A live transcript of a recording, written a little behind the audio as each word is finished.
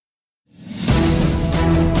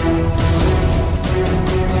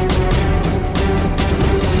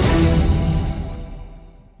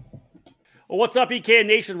What's up, EKN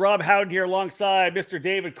Nation? Rob Howden here alongside Mr.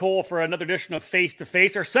 David Cole for another edition of Face to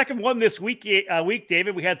Face. Our second one this week,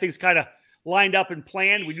 David. We had things kind of lined up and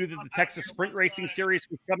planned. We knew that the Texas Sprint Racing Series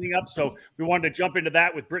was coming up, so we wanted to jump into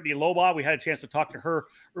that with Brittany Lobaugh. We had a chance to talk to her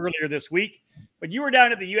earlier this week. But you were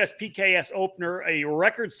down at the USPKS opener, a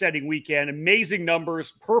record-setting weekend, amazing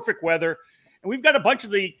numbers, perfect weather. And we've got a bunch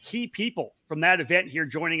of the key people from that event here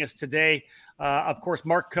joining us today. Of course,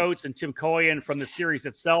 Mark Coates and Tim Coyan from the series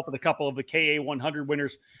itself, and a couple of the KA 100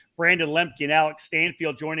 winners, Brandon Lemke and Alex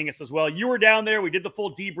Stanfield joining us as well. You were down there. We did the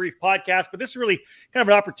full debrief podcast, but this is really kind of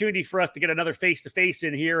an opportunity for us to get another face-to-face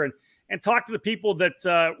in here and talk to the people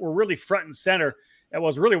that were really front and center. That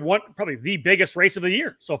was really probably the biggest race of the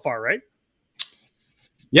year so far, right?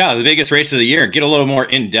 Yeah, the biggest race of the year. Get a little more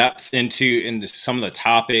in depth into some of the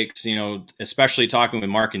topics, especially talking with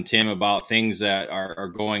Mark and Tim about things that are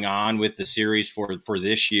going on with the series for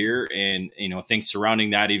this year, and things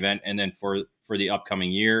surrounding that event, and then for the upcoming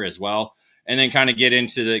year as well. And then kind of get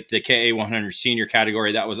into the KA 100 senior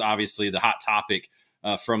category. That was obviously the hot topic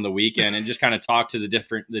from the weekend, and just kind of talk to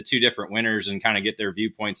the two different winners and kind of get their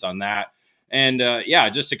viewpoints on that. And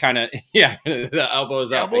just to kind of the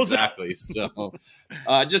elbows up, exactly. So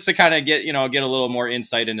just to kind of get a little more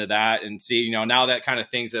insight into that and see now that kind of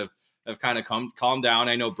things have kind of calmed down.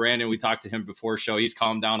 I know Brandon, we talked to him before show, he's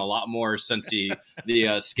calmed down a lot more since the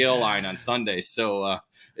scale line on Sunday. So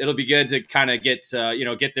it'll be good to kind of get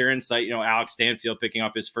their insight. Alex Stanfield picking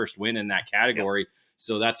up his first win in that category. Yep.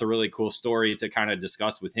 So that's a really cool story to kind of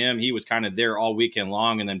discuss with him. He was kind of there all weekend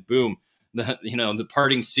long, and then boom, the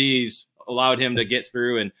parting seas allowed him to get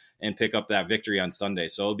through and pick up that victory on Sunday.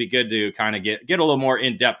 So it'll be good to kind of get a little more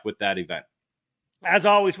in depth with that event. As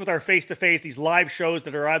always, with our face-to-face, these live shows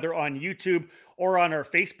that are either on YouTube or on our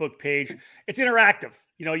Facebook page, it's interactive.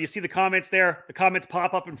 You see the comments there. The comments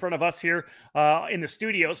pop up in front of us here in the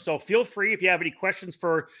studio. So feel free, if you have any questions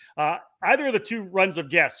for either of the two runs of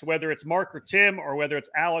guests, whether it's Mark or Tim or whether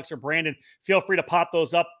it's Alex or Brandon, feel free to pop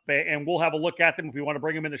those up and we'll have a look at them. If we want to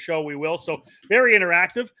bring them in the show, we will. So very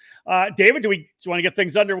interactive. David, do you want to get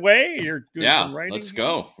things underway? You're doing some writing? Let's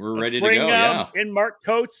go. Let's ready to go. In Mark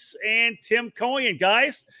Coates and Tim Coyan,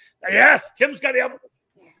 guys. Yes, Tim's got the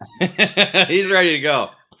up. He's ready to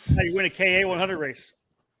go. Now you win a KA 100 race.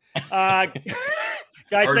 Guys,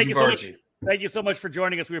 thank you so much. Thank you so much for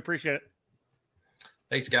joining us. We appreciate it.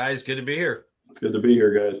 Thanks, guys. Good to be here. It's good to be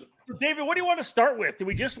here, guys. So David, what do you want to start with? Do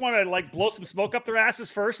we just want to blow some smoke up their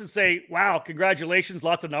asses first and say, wow, congratulations,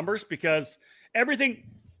 lots of numbers? Because everything,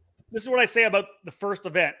 this is what I say about the first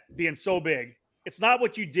event being so big. It's not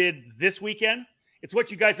what you did this weekend. It's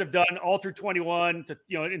what you guys have done all through 21 to,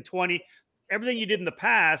 in 20. Everything you did in the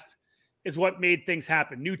past is what made things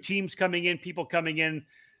happen. New teams coming in, people coming in.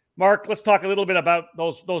 Mark, let's talk a little bit about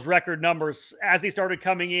those record numbers. As they started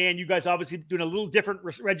coming in, you guys obviously doing a little different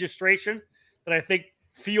registration that I think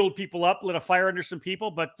fueled people up, lit a fire under some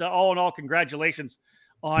people. But all in all, congratulations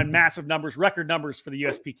on massive numbers, record numbers for the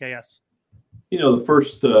USPKS. The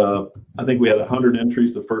first, I think we had 100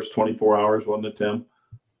 entries the first 24 hours, wasn't it, Tim?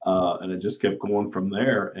 And it just kept going from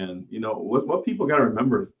there. And, what people got to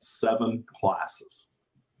remember is 7 classes.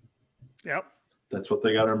 Yep. That's what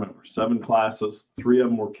they got to remember. 7 classes, 3 of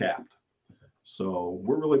them were capped. So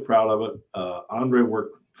we're really proud of it. Andre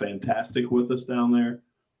worked fantastic with us down there.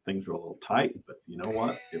 Things were a little tight, but you know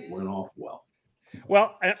what? It went off well.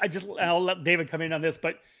 Well, I'll let David come in on this,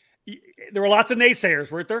 but there were lots of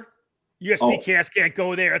naysayers, weren't there? USPKS can't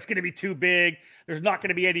go there. It's going to be too big. There's not going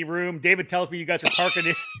to be any room. David tells me you guys are parking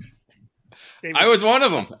it. I was one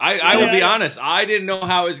of them. I will be honest. I didn't know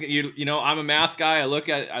how it was. I'm a math guy. I look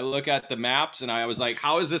at the maps and I was like,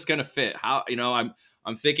 how is this going to fit? How,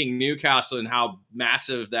 I'm thinking Newcastle and how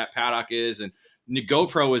massive that paddock is. And the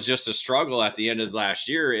GoPro was just a struggle at the end of last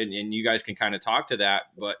year. And you guys can kind of talk to that,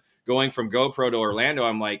 but going from GoPro to Orlando,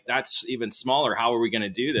 I'm like, that's even smaller. How are we going to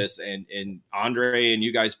do this? And Andre and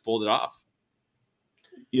you guys pulled it off.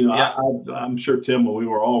 I'm sure, Tim, we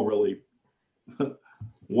were all really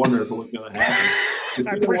wondering what was going to happen.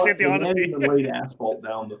 I appreciate the honesty. We laid asphalt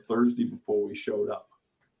down the Thursday before we showed up,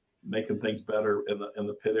 making things better in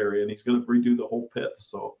the pit area, and he's going to redo the whole pit.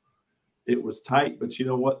 So it was tight, but you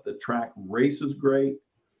know what? The track race is great.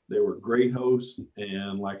 They were great hosts,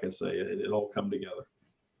 and like I say, it all come together.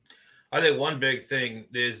 I think one big thing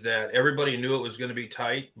is that everybody knew it was going to be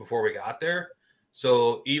tight before we got there.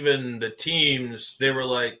 So even the teams, they were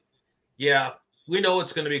like, yeah, we know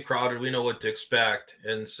it's going to be crowded. We know what to expect.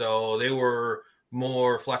 And so they were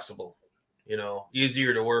more flexible,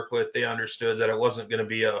 easier to work with. They understood that it wasn't going to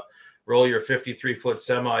be a roll your 53-foot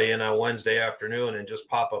semi in on Wednesday afternoon and just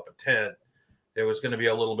pop up a tent. there was going to be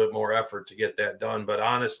a little bit more effort to get that done. But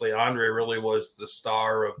honestly, Andre really was the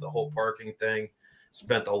star of the whole parking thing.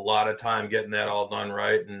 Spent a lot of time getting that all done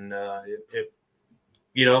right, and it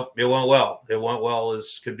went well. It went well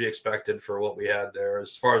as could be expected for what we had there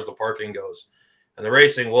as far as the parking goes. And the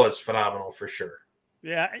racing was phenomenal for sure.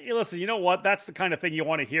 Yeah, listen, you know what? That's the kind of thing you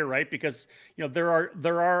want to hear, right? Because there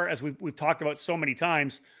are as we've talked about so many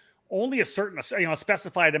times, only a certain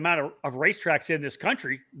specified amount of racetracks in this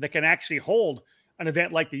country that can actually hold an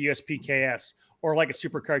event like the USPKS or like a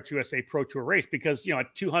SuperCar 2SA Pro Tour race. Because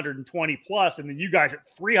at 220 plus, and then you guys at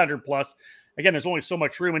 300 plus, again, there's only so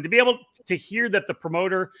much room. And to be able to hear that the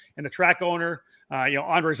promoter and the track owner,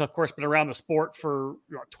 Andre's of course been around the sport for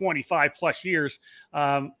 25 plus years.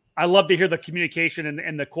 I love to hear the communication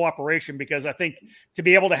and the cooperation, because I think to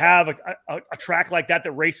be able to have a track like that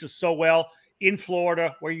races so well in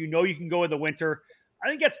Florida, where you can go in the winter, I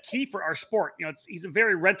think that's key for our sport. He's a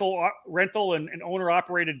very rental and owner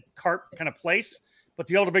operated kart kind of place, but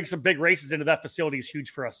to be able to bring some big races into that facility is huge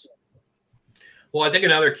for us. Well, I think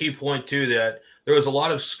another key point too, that there was a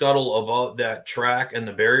lot of scuttle about that track and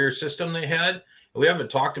the barrier system they had. We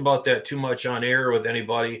haven't talked about that too much on air with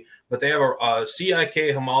anybody, but they have a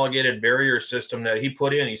CIK homologated barrier system that he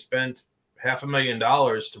put in. He spent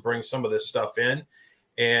 $500,000 to bring some of this stuff in,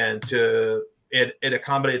 and it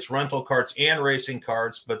accommodates rental carts and racing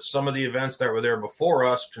carts. But some of the events that were there before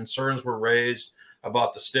us, concerns were raised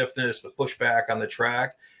about the stiffness, the pushback on the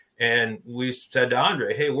track. And we said to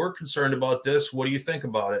Andre, hey, we're concerned about this. What do you think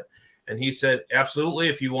about it? And he said, absolutely.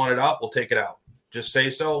 If you want it out, we'll take it out. Just say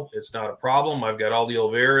so. It's not a problem. I've got all the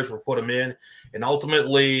Olveras. We'll put them in. And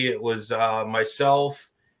ultimately, it was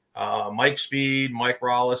myself, Mike Speed, Mike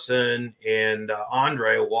Rollison, and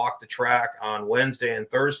Andre walked the track on Wednesday and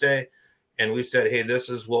Thursday. And we said, hey, this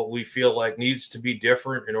is what we feel like needs to be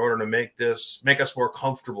different in order to make us more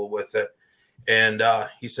comfortable with it. And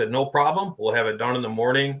he said, no problem. We'll have it done in the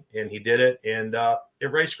morning. And he did it. And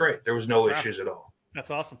it raced great. There was no issues at all. That's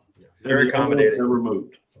awesome. Yeah. Very accommodating. Never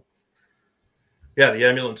moved. Yeah, the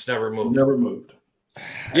ambulance never moved. Never moved.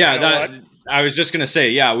 Yeah, I was just gonna say,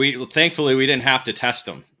 yeah, we thankfully we didn't have to test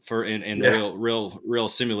them for in real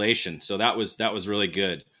simulation, so that was really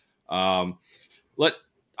good. I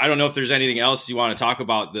don't know if there's anything else you want to talk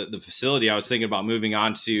about the facility. I was thinking about moving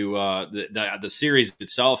on to the series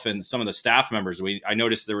itself and some of the staff members. I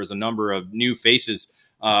noticed there was a number of new faces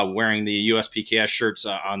wearing the USPKS shirts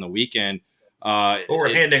on the weekend. But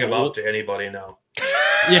we're handing them out to anybody now.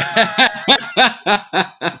 Yeah.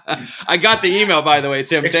 I got the email, by the way,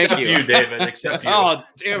 Tim. Thank you. Except you, David. Except you. Oh,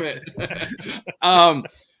 damn it.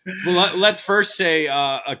 Well, let's first say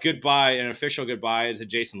a goodbye, an official goodbye to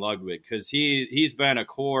Jason Ludwig, because he's been a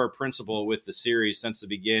core principal with the series since the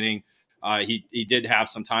beginning. He did have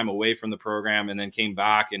some time away from the program and then came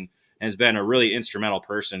back and has been a really instrumental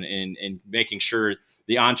person in making sure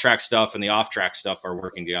the on-track stuff and the off-track stuff are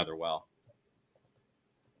working together well.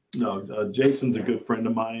 No, Jason's a good friend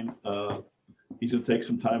of mine. He's going to take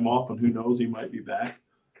some time off, and who knows, he might be back.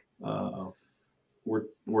 We're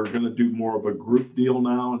going to do more of a group deal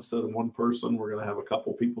now instead of one person. We're going to have a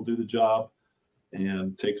couple people do the job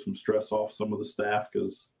and take some stress off some of the staff,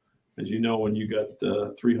 because, as you know, when you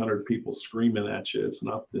got 300 people screaming at you, it's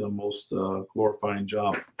not the most glorifying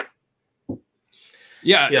job.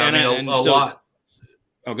 Yeah, I mean, a lot.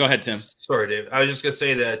 Oh, go ahead, Tim. Sorry, Dave. I was just going to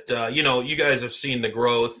say that, you guys have seen the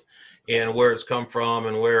growth and where it's come from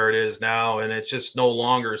and where it is now. And it's just no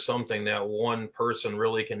longer something that one person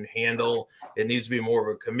really can handle. It needs to be more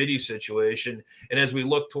of a committee situation. And as we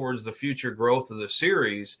look towards the future growth of the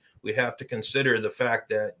series, we have to consider the fact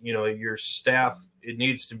that, your staff, it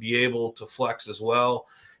needs to be able to flex as well.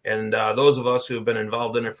 And those of us who have been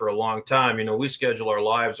involved in it for a long time, we schedule our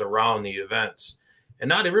lives around the events. And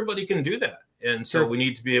not everybody can do that. And so we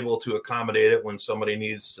need to be able to accommodate it when somebody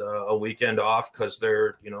needs a weekend off because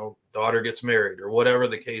their, daughter gets married or whatever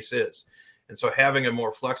the case is. And so having a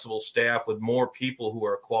more flexible staff with more people who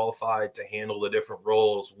are qualified to handle the different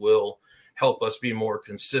roles will help us be more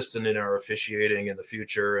consistent in our officiating in the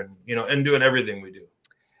future and, and doing everything we do.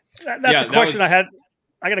 That's a question I had.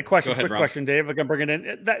 I got a question, quick question, Dave. I can bring it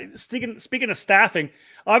in. Speaking of staffing,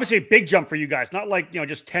 obviously a big jump for you guys, not like,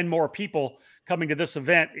 just 10 more people coming to this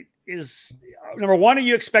event. Is number one, are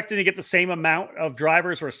you expecting to get the same amount of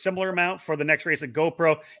drivers or a similar amount for the next race at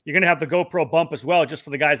GoPro? You're going to have the GoPro bump as well, just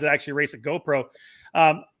for the guys that actually race at GoPro.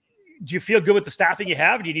 Do you feel good with the staffing you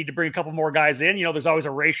have? Do you need to bring a couple more guys in? There's always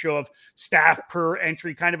a ratio of staff per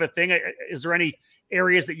entry kind of a thing. Is there any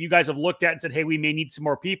areas that you guys have looked at and said, hey, we may need some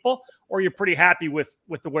more people, or you're pretty happy with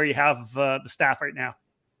the where you have the staff right now?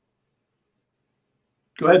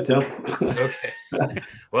 Go ahead, Tim. Okay.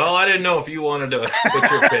 Well, I didn't know if you wanted to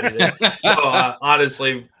put your opinion in. No,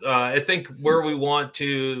 honestly, I think where we want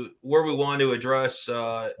to address,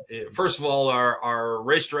 first of all, our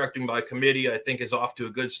race directing by committee, I think, is off to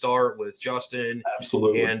a good start with Justin.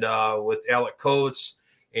 Absolutely. And with Alec Coates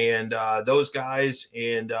and those guys.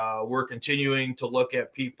 And we're continuing to look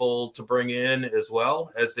at people to bring in as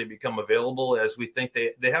well as they become available, as we think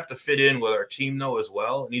they have to fit in with our team, though, as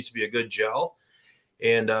well. It needs to be a good gel.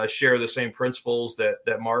 And share the same principles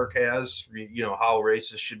that Mark has, how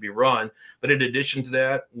races should be run. But in addition to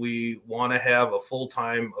that, we want to have a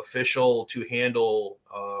full-time official to handle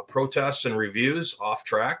protests and reviews off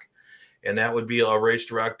track. And that would be a race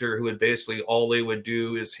director who would basically, all they would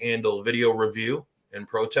do is handle video review and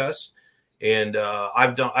protests. And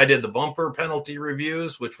I did the bumper penalty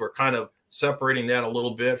reviews, which were kind of separating that a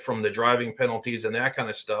little bit from the driving penalties and that kind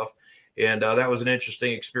of stuff. And that was an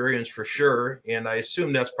interesting experience for sure. And I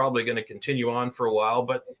assume that's probably going to continue on for a while.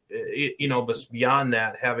 But, but beyond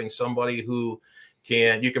that, having somebody who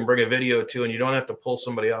you can bring a video to, and you don't have to pull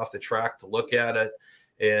somebody off the track to look at it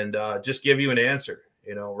and just give you an answer,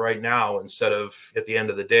 right now, instead of at the end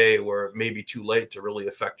of the day where it may be too late to really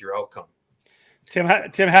affect your outcome. Tim,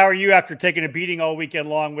 how are you after taking a beating all weekend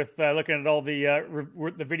long with looking at all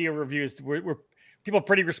the video reviews? Were people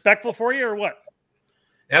pretty respectful for you or what?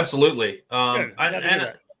 Absolutely. I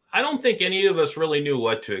don't think any of us really knew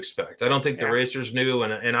what to expect. I don't think the racers knew,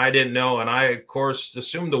 and I didn't know. And I, of course,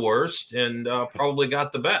 assumed the worst and probably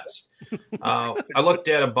got the best. I looked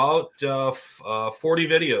at about 40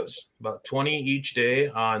 videos, about 20 each day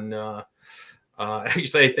on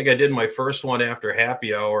actually, I think I did my first one after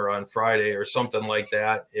happy hour on Friday or something like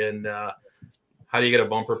that. And how do you get a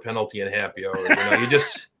bumper penalty in happy hour?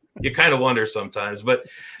 You kind of wonder sometimes, but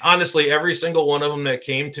honestly, every single one of them that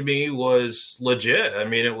came to me was legit. I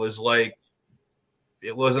mean, it was like,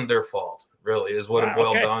 it wasn't their fault, really, is what it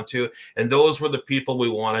boiled down to. And those were the people we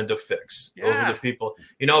wanted to fix. Those were the people,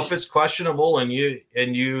 if it's questionable and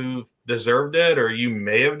you deserved it, or you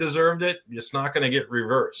may have deserved it, it's not going to get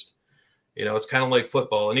reversed. It's kind of like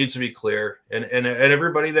football. It needs to be clear. And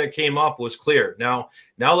everybody that came up was clear. Now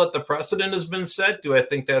that the precedent has been set, do I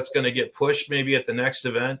think that's going to get pushed maybe at the next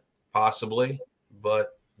event? Possibly.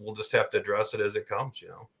 But we'll just have to address it as it comes,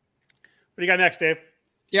 What do you got next, Dave?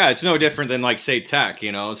 Yeah, it's no different than like, say, tech,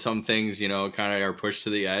 some things, kind of are pushed to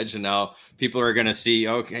the edge. And now people are going to see,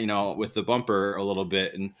 with the bumper a little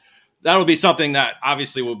bit. And that'll be something that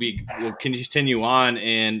obviously will continue on.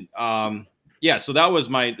 And, so that was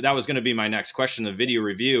going to be my next question, the video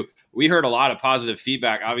review. We heard a lot of positive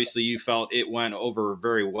feedback. Obviously, you felt it went over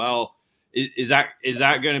very well. Is that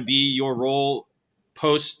going to be your role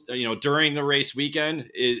post, during the race weekend?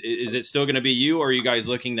 Is it still going to be you, or are you guys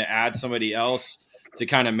looking to add somebody else to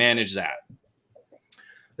kind of manage that?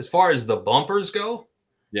 As far as the bumpers go,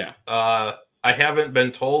 I haven't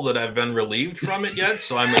been told that I've been relieved from it yet,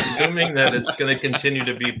 so I'm assuming that it's going to continue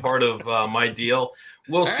to be part of my deal.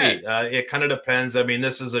 We'll see. It kind of depends. I mean,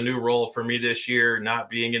 this is a new role for me this year, not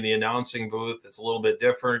being in the announcing booth. It's a little bit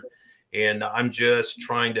different, and I'm just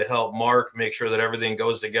trying to help Mark make sure that everything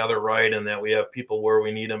goes together right and that we have people where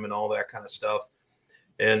we need them and all that kind of stuff.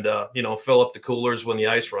 And, fill up the coolers when the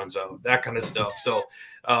ice runs out, that kind of stuff. So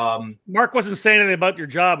Mark wasn't saying anything about your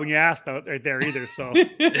job when you asked right there either. So he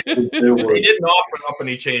didn't offer up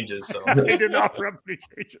any changes. So he didn't offer up any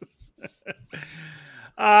changes.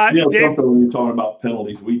 Dave, something when you're talking about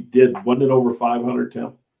penalties, wasn't it over 500,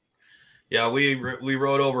 Tim? Yeah, we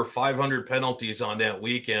wrote over 500 penalties on that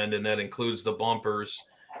weekend, and that includes the bumpers.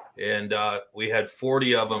 And we had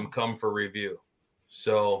 40 of them come for review.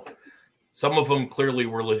 So some of them clearly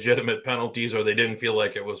were legitimate penalties, or they didn't feel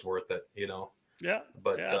like it was worth it, Yeah,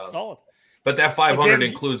 but solid. But that 500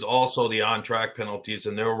 includes also the on-track penalties,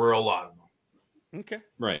 and there were a lot of them. Okay,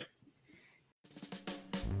 right.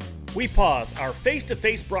 We pause our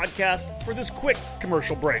face-to-face broadcast for this quick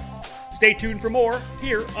commercial break. Stay tuned for more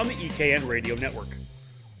here on the EKN Radio Network.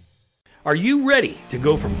 Are you ready to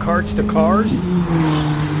go from karts to cars?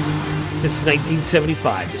 Since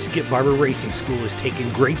 1975, the Skip Barber Racing School has taken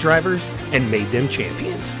great drivers and made them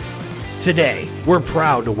champions. Today, we're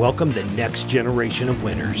proud to welcome the next generation of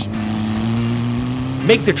winners.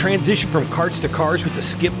 Make the transition from karts to cars with the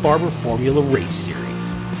Skip Barber Formula Race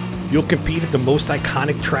Series. You'll compete at the most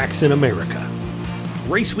iconic tracks in America.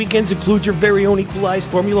 Race weekends include your very own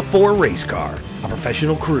equalized Formula 4 race car, a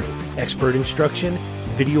professional crew, expert instruction,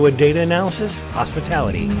 video and data analysis,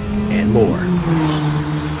 hospitality, and more.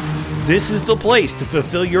 This is the place to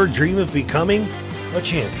fulfill your dream of becoming a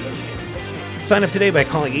champion. Sign up today by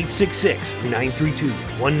calling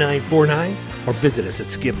 866-932-1949 or visit us at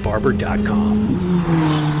skipbarber.com.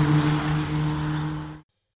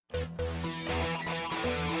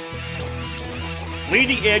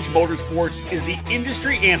 Leading Edge Motorsports is the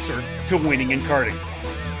industry answer to winning in karting.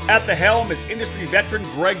 At the helm is industry veteran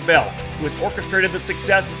Greg Bell, who has orchestrated the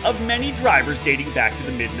success of many drivers dating back to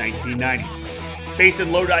the mid-1990s. Based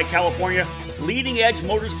in Lodi, California, Leading Edge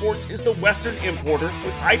Motorsports is the Western importer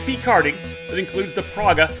with IP karting that includes the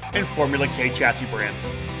Praga and Formula K chassis brands.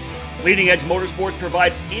 Leading Edge Motorsports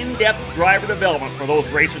provides in-depth driver development for those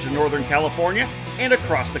racers in Northern California and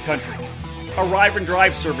across the country. Arrive and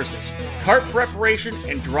drive services, kart preparation,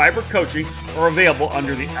 and driver coaching are available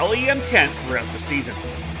under the LEM tent throughout the season.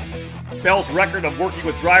 Bell's record of working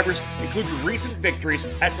with drivers includes recent victories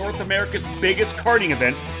at North America's biggest karting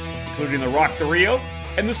events, including the Rock the Rio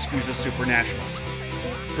and the SCUSA Super Nationals.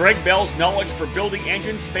 Greg Bell's knowledge for building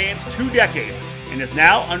engines spans 2 decades and is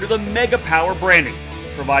now under the Mega Power branding,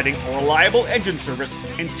 providing a reliable engine service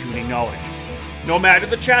and tuning knowledge. No matter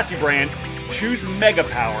the chassis brand, choose Mega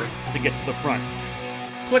Power to get to the front.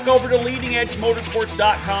 Click over to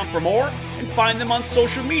leadingedgemotorsports.com for more and find them on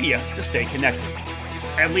social media to stay connected.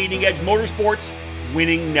 At Leading Edge Motorsports,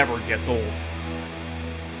 winning never gets old.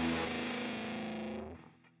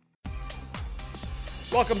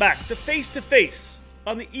 Welcome back to Face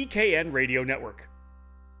on the EKN Radio Network.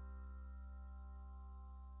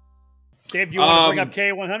 Dave, do you want to bring up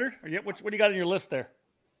K100? What do you got on your list there?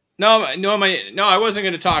 No, I wasn't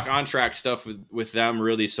going to talk on-track stuff with them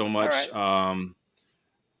really so much. Right.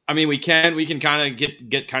 I mean, we can kind of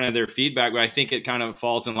get kind of their feedback, but I think it kind of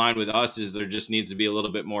falls in line with us is there just needs to be a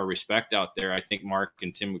little bit more respect out there. I think Mark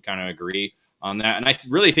and Tim would kind of agree on that. And I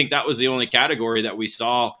really think that was the only category that we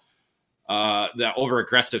saw that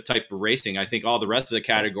over-aggressive type of racing. I think all the rest of the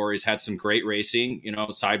categories had some great racing,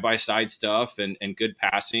 side-by-side stuff and good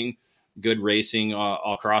passing, good racing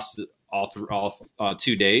all across all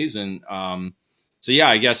 2 days. And so, yeah,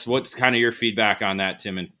 I guess what's kind of your feedback on that,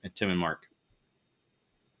 Tim and Mark?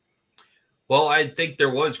 Well, I think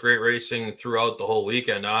there was great racing throughout the whole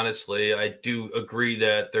weekend. Honestly, I do agree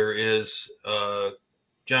that there is a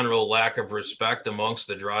general lack of respect amongst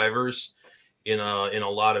the drivers in a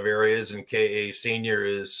lot of areas, and KA Senior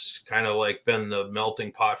is kind of like been the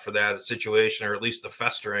melting pot for that situation, or at least the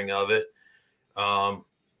festering of it.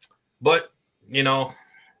 But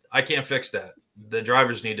I can't fix that. The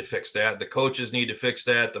drivers need to fix that. The coaches need to fix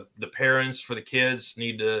that. The parents for the kids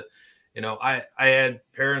need to. I had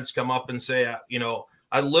parents come up and say,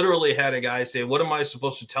 I literally had a guy say, what am I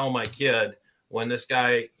supposed to tell my kid when this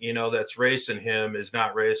guy, that's racing him is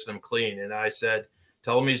not racing him clean? And I said,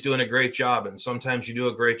 tell him he's doing a great job. And sometimes you do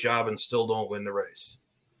a great job and still don't win the race.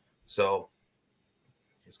 So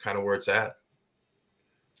it's kind of where it's at.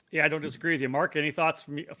 Yeah, I don't disagree with you. Mark, any thoughts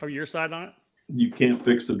from your side on it? You can't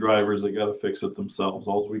fix the drivers. They got to fix it themselves.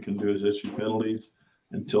 All we can do is issue penalties.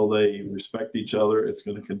 Until they respect each other, it's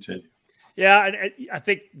going to continue. Yeah, and I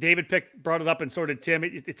think David brought it up, and so did Tim.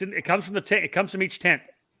 It comes from the tent. It comes from each tent.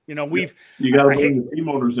 You got to bring the team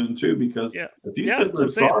owners in too, because if you send the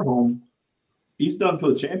star home, he's done for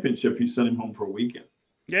the championship. You send him home for a weekend.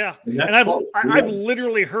 Yeah, and I've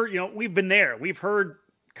literally heard. We've been there. We've heard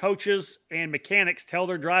coaches and mechanics tell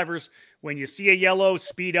their drivers, when you see a yellow,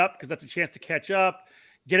 speed up because that's a chance to catch up.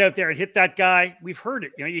 Get out there and hit that guy. We've heard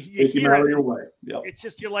it. You hear it. Your way. Yep. It's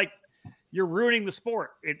just you're ruining the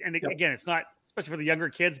sport. Again, it's not, especially for the younger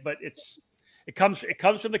kids, but it comes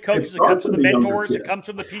from the coaches, it comes from the mentors, it comes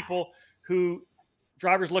from the people who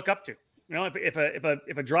drivers look up to.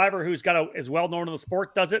 If a driver who's is well known in the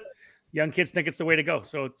sport does it, young kids think it's the way to go.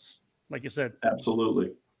 So it's like you said.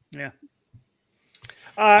 Absolutely. Yeah.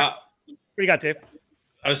 What do you got, Dave?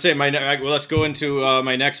 I was saying let's go into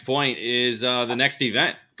my next point is the next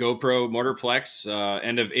event, GoPro Motorplex,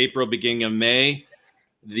 end of April, beginning of May.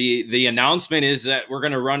 The announcement is that we're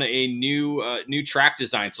going to run a new track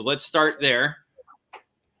design. So let's start there.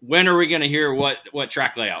 When are we going to hear what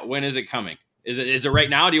track layout? When is it coming? Is it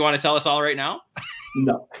right now? Do you want to tell us all right now?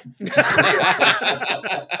 No.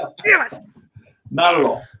 Not at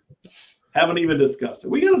all. Haven't even discussed it.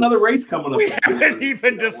 We got another race coming up. We haven't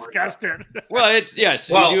even discussed it. Well, it's yes.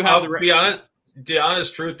 Well, you have be honest. The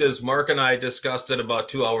honest truth is, Mark and I discussed it about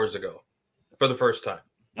 2 hours ago for the first time.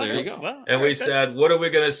 There you go. Well, and we said, what are we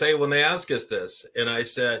going to say when they ask us this? And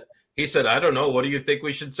he said, I don't know. What do you think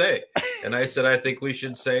we should say? And I said, I think we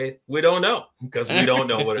should say, we don't know, because we don't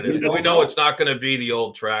know what it is. We know it's not going to be the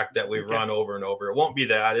old track that we've run over and over. It won't be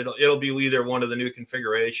that. It'll be either one of the new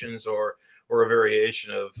configurations or a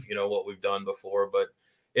variation of, what we've done before. But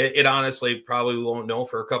it honestly probably won't know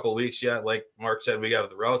for a couple of weeks yet. Like Mark said, we have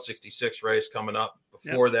the Route 66 race coming up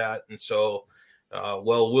before that. And so,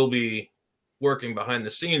 we'll be working behind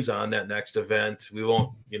the scenes on that next event. We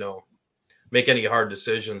won't, make any hard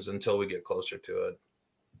decisions until we get closer to it.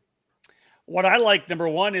 What I like, number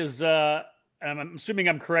one, is I'm assuming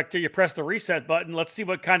I'm correct here. You press the reset button. Let's see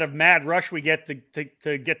what kind of mad rush we get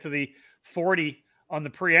to get to the 40 on the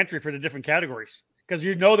pre-entry for the different categories. Because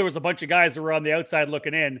there was a bunch of guys that were on the outside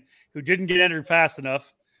looking in who didn't get entered fast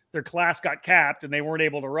enough. Their class got capped and they weren't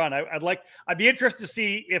able to run. I'd be interested to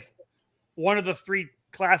see if one of the three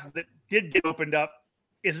classes that did get opened up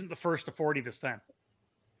isn't the first to 40 this time.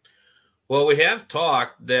 Well, we have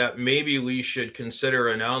talked that maybe we should consider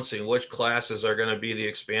announcing which classes are going to be the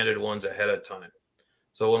expanded ones ahead of time.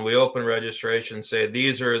 So when we open registration, say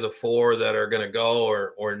these are the 4 that are going to go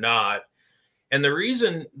or not. And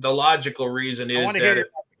the logical reason is that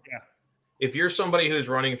if you're somebody who's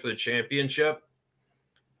running for the championship,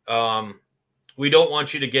 we don't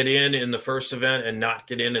want you to get in the first event and not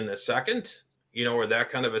get in the second, or that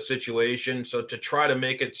kind of a situation. So to try to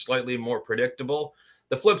make it slightly more predictable,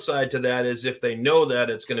 the flip side to that is if they know that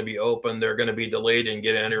it's going to be open, they're going to be delayed and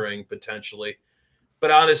get entering potentially.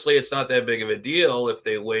 But honestly, it's not that big of a deal if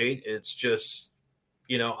they wait. It's just,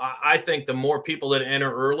 I think the more people that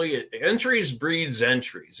enter early, entries breeds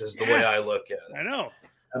entries is the way I look at it. I know.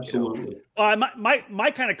 Absolutely.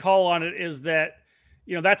 My kind of call on it is that,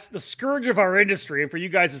 that's the scourge of our industry. And for you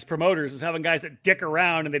guys as promoters is having guys that dick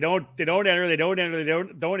around and they don't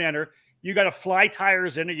enter. You got to fly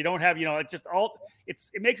tires in it. You don't have,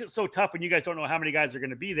 it makes it so tough when you guys don't know how many guys are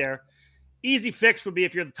going to be there. Easy fix would be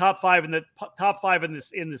if you're the top 5 in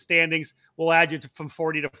the standings, we'll add you from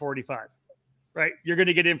 40 to 45, right? You're going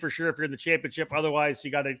to get in for sure if you're in the championship. Otherwise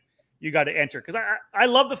you got to enter. Cause I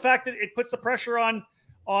love the fact that it puts the pressure on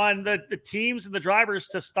the teams and the drivers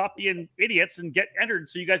to stop being idiots and get entered.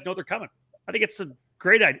 So you guys know they're coming. I think it's a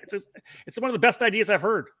great idea. It's one of the best ideas I've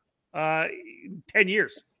heard in 10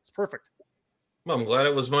 years. It's perfect. Well, I'm glad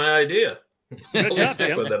it was my idea. Good job, stick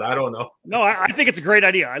Jim. with it. I don't know. No, I think it's a great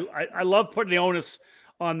idea. I love putting the onus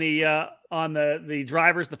on the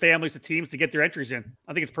drivers, the families, the teams to get their entries in.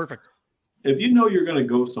 I think it's perfect. If you know you're going to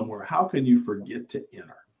go somewhere, how can you forget to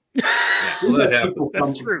enter? Well,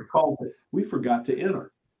 that's true. We forgot to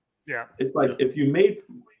enter. Yeah. It's like if you made,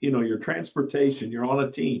 your transportation, you're on a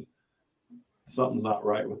team, something's not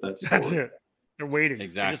right with that story. That's it. They're waiting.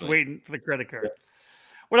 Exactly. They're just waiting for the credit card. Yeah.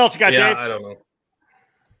 What else you got, Dave? I don't know.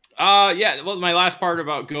 Well, my last part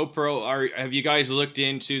about GoPro, have you guys looked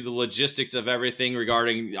into the logistics of everything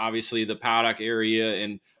regarding obviously the paddock area?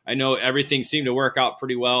 And I know everything seemed to work out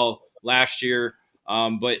pretty well last year.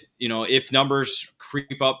 But if numbers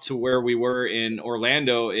creep up to where we were in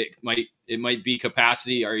Orlando, it might be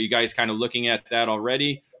capacity. Are you guys kind of looking at that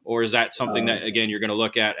already? Or is that something that, again, you're going to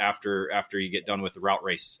look at after you get done with the route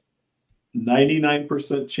race?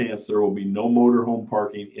 99% chance there will be no motorhome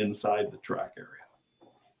parking inside the track area.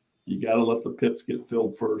 You got to let the pits get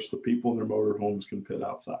filled first. The people in their motorhomes can pit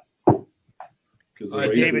outside because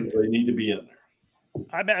they need to be in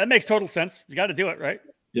there. That makes total sense. You got to do it, right?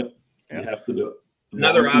 Yep. You have to do it.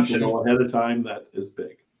 Another option ahead of time that is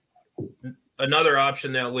big. Another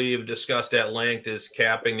option that we've discussed at length is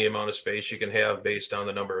capping the amount of space you can have based on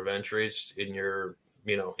the number of entries in your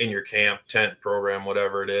camp, tent, program,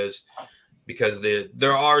 whatever it is. Because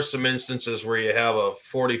there are some instances where you have a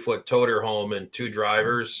 40-foot toter home and 2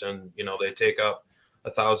 drivers, and they take up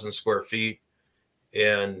 1,000 square feet,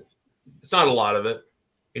 and it's not a lot of it.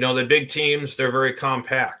 The big teams, they're very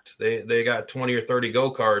compact. They got 20 or 30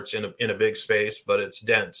 go-karts in a big space, but it's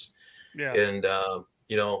dense. Yeah. And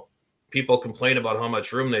people complain about how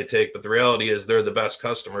much room they take, but the reality is they're the best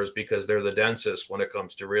customers because they're the densest when it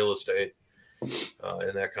comes to real estate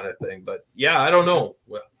and that kind of thing. But yeah, I don't know.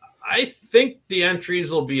 Well, I think the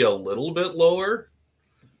entries will be a little bit lower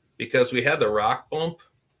because we had the rock bump.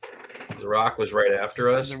 The rock was right after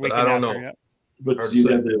us, but I don't know. Yeah. But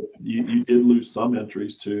you did lose some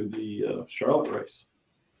entries to the Charlotte race.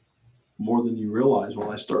 More than you realize when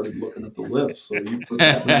I started looking at the list. So you put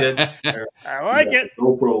that there. I like it.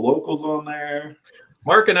 GoPro locals on there.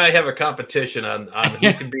 Mark and I have a competition on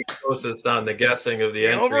who can be closest on the guessing of the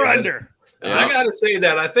entry. Over under. And I got to say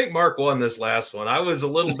that I think Mark won this last one. I was a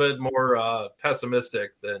little bit more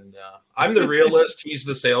pessimistic than I'm the realist. He's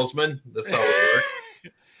the salesman. That's how it works.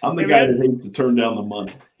 I'm the guy that hates to turn down the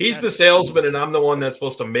money. He's the salesman, and I'm the one that's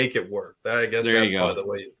supposed to make it work. I guess that's probably the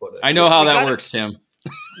way you put it. I know how that works, Tim.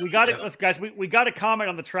 We got it. Let's guys. We got a comment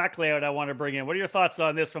on the track layout I want to bring in. What are your thoughts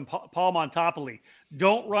on this from Paul Montopoli?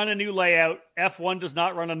 Don't run a new layout. F1 does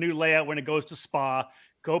not run a new layout when it goes to Spa.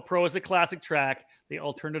 GoPro is a classic track. The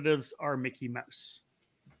alternatives are Mickey Mouse.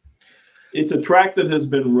 It's a track that has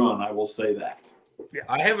been run. I will say that.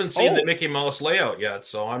 I haven't seen the Mickey Mouse layout yet,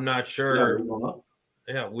 so I'm not sure.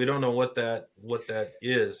 Yeah, we don't know what that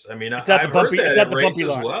is. I mean, I've heard that it races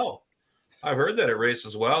well. I've heard that it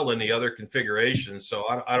races well in the other configurations, so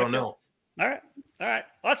I don't know. All right.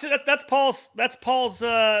 Well, that's Paul's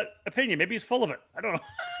opinion. Maybe he's full of it. I don't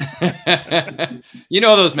know. You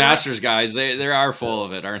know those Masters guys, they are full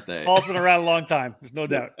of it, aren't they? Paul's been around a long time. There's no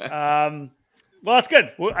doubt. Well, that's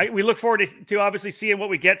good. We look forward to obviously seeing what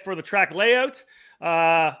we get for the track layout.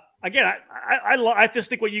 Again, I just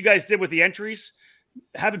think what you guys did with the entries,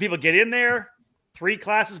 having people get in there, 3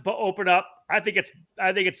 classes open up. I think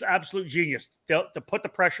it's absolute genius to put the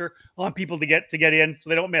pressure on people to get in so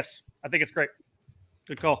they don't miss. I think it's great.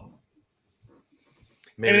 Good call.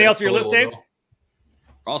 Anything else on your list, Dave?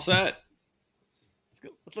 All set.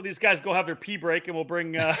 Let's let these guys go have their pee break, and we'll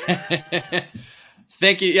bring.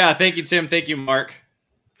 Thank you. Yeah, thank you, Tim. Thank you, Mark.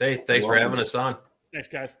 Hey, thanks for having us on. Thanks,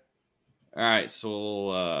 guys. All right,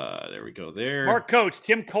 so there we go there. Mark Coates,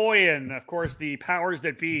 Tim Coyan, of course, the powers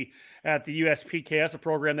that be at the USPKS, a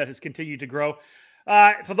program that has continued to grow.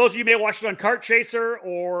 For those of you who may have watched it on Kart Chaser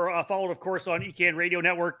or followed, of course, on EKN Radio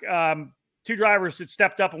Network, 2 drivers that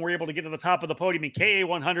stepped up and were able to get to the top of the podium in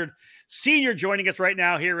KA100. Senior joining us right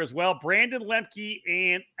now here as well, Brandon Lemke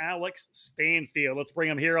and Alex Stanfield. Let's bring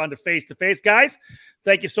them here on to Face. Guys,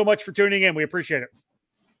 thank you so much for tuning in. We appreciate it.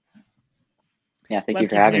 Yeah, thank you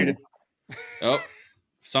for having me. Oh, for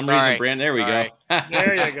some reason, right. Brandon, there we go. Right.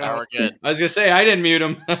 There you go. Now we're good. I was going to say, I didn't mute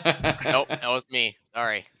him. Nope, that was me.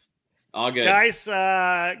 Sorry. All good. Guys,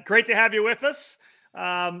 great to have you with us.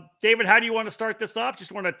 David, how do you want to start this off?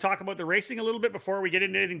 Just want to talk about the racing a little bit before we get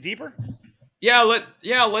into anything deeper?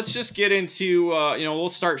 Let's just get into, we'll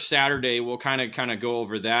start Saturday. We'll kind of go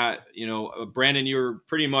over that. Brandon, you were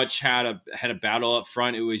pretty much had a battle up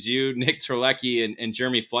front. It was you, Nick Terlecki, and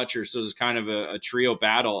Jeremy Fletcher. So it was kind of a trio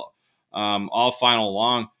battle. All final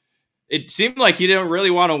long. It seemed like you didn't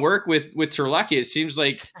really want to work with Terlecki. It seems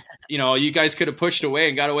like, you guys could have pushed away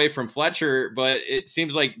and got away from Fletcher, but it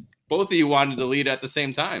seems like both of you wanted to lead at the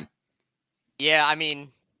same time. Yeah, I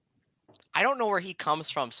mean, I don't know where he comes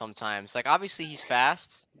from sometimes. Like, obviously he's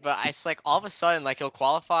fast, but it's like all of a sudden, like, he'll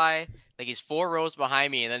qualify, like he's 4 rows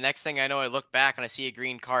behind me, and the next thing I know, I look back and I see a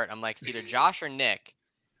green cart. I'm like, it's either Josh or Nick,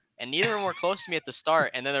 and neither of them were close to me at the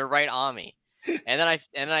start, and then they're right on me. And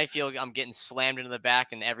then I feel I'm getting slammed into the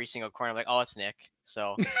back in every single corner. I'm like, oh, it's Nick.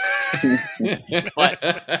 So,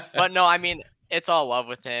 but no, I mean, it's all love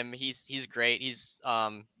with him. He's great. He's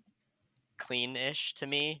clean-ish to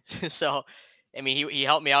me. So, I mean, he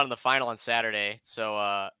helped me out in the final on Saturday.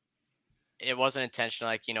 So it wasn't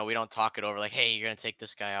intentional. Like, we don't talk it over. Like, hey, you're gonna take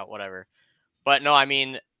this guy out, whatever. But no, I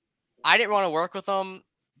mean, I didn't want to work with him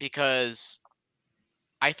because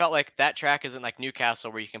I felt like that track isn't like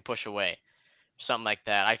Newcastle where you can push away. Something like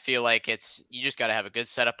that. I feel like you just got to have a good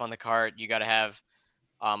setup on the kart. You got to have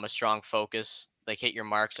a strong focus, like hit your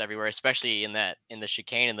marks everywhere, especially in the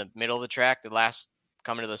chicane in the middle of the track, the last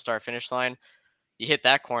coming to the start finish line. You hit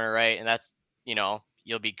that corner right, and that's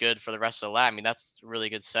you'll be good for the rest of the lap. I mean, that's a really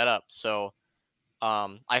good setup. So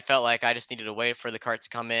I felt like I just needed to wait for the kart to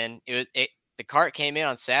come in. The kart came in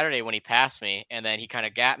on Saturday when he passed me, and then he kind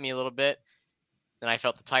of gapped me a little bit. Then I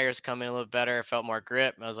felt the tires come in a little better. I felt more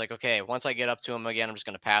grip. I was like, okay, once I get up to him again, I'm just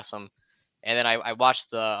going to pass him. And then I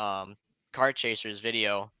watched the Kart Chasers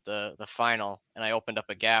video, the final, and I opened up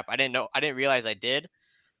a gap. I didn't realize I did,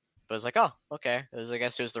 but I was like, oh, okay. I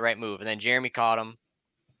guess it was the right move. And then Jeremy caught him,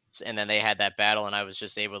 and then they had that battle, and I was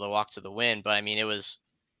just able to walk to the win. But I mean,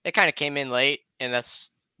 it kind of came in late, and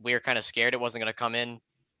we were kind of scared it wasn't going to come in,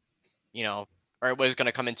 or it was going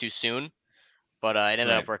to come in too soon. But it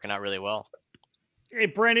ended up working out really well. Hey,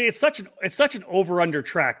 Brandon, it's such an over-under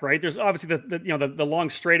track, right? There's obviously the long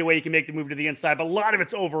straightaway you can make the move to the inside, but a lot of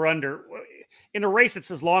it's over-under. In a race that's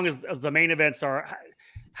as long as the main events are,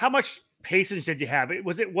 how much patience did you have?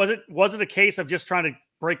 Was it a case of just trying to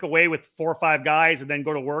break away with 4 or 5 guys and then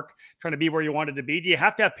go to work, trying to be where you wanted to be? Do you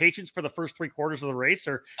have to have patience for the first 3 quarters of the race,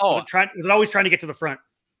 or was it always trying to get to the front?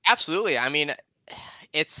 Absolutely. I mean,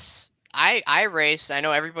 I race. I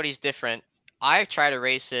know everybody's different. I try to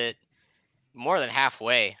race it more than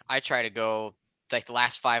halfway. I try to go like the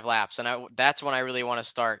last 5 laps, and that's when I really want to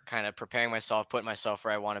start kind of preparing myself, putting myself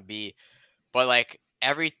where I want to be. But like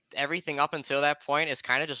everything up until that point is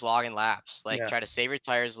kind of just logging laps. Like try to save your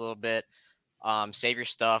tires a little bit, save your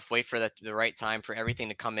stuff, wait for the right time for everything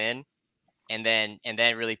to come in, and then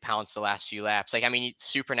really pounce the last few laps. Like, I mean,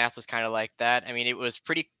 Supernats is kind of like that. I mean, it was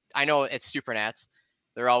pretty. I know it's Supernats.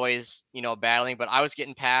 They're always, battling, but I was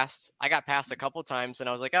getting past. I got past a couple of times, and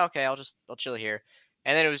I was like, oh, okay, I'll chill here.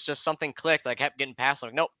 And then it was just something clicked. I kept getting past. I'm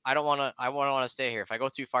like, nope, I want to stay here. If I go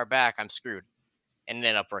too far back, I'm screwed. and it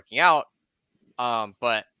ended up working out.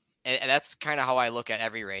 But and that's kind of how I look at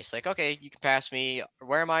every race. Like, okay, you can pass me.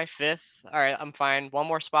 Where am I? 5th. All right, I'm fine. One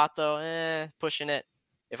more spot though. Pushing it.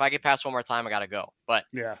 If I get past one more time, I gotta go. But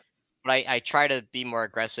I try to be more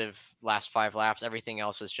aggressive last 5 laps. Everything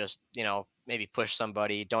else is just, maybe push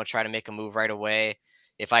somebody. Don't try to make a move right away.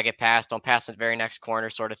 If I get past, don't pass the very next corner,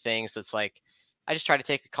 sort of thing. So it's like I just try to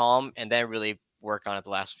take it calm and then really work on it the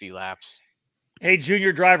last few laps. Hey,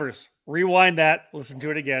 junior drivers, rewind that. Listen to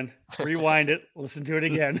it again. Rewind it. Listen to it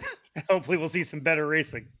again. Hopefully we'll see some better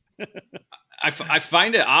racing. I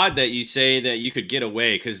find it odd that you say that you could get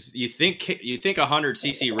away, because you think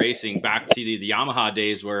 100cc racing back to the Yamaha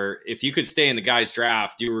days where if you could stay in the guy's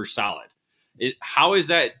draft, you were solid. How is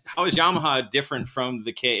Yamaha different from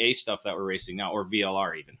the KA stuff that we're racing now, or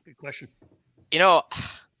VLR even? Good question.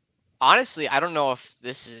 Honestly, I don't know if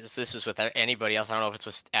this is with anybody else. I don't know if it's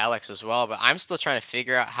with Alex as well, but I'm still trying to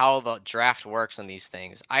figure out how the draft works on these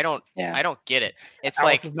things. I don't get it. It's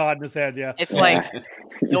Alex is nodding his head. Yeah. It's like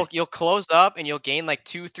you'll close up and you'll gain like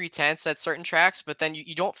 2-3 tenths at certain tracks, but then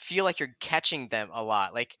you don't feel like you're catching them a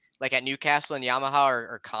lot. Like at Newcastle and Yamaha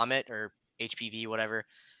or Comet or HPV, whatever.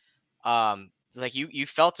 Like you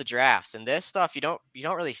felt the drafts, and this stuff you don't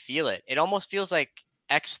really feel it. It almost feels like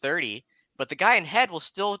X30, but the guy in head will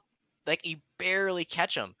still, like, you barely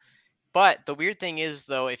catch him. But the weird thing is,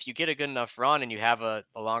 though, if you get a good enough run and you have a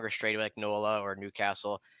longer straightaway like NOLA or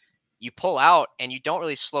Newcastle, you pull out and you don't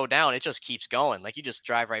really slow down. It just keeps going. Like, you just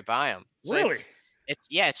drive right by him. So really?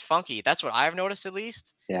 It's funky. That's what I've noticed, at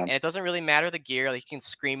least. Yeah. And it doesn't really matter the gear. Like, you can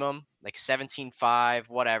scream them like 17.5,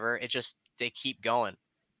 whatever. They keep going.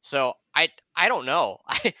 So I don't know.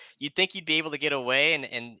 You'd think you'd be able to get away,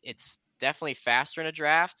 and it's definitely faster in a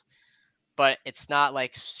draft, but it's not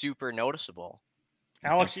like super noticeable.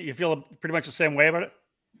 Alex, you feel pretty much the same way about it?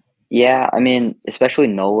 Yeah, I mean, especially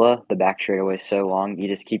NOLA, the back straightaway is so long, you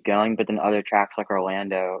just keep going. But then other tracks like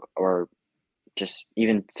Orlando, or just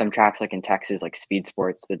even some tracks like in Texas, like Speed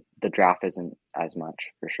Sports, the draft isn't as much,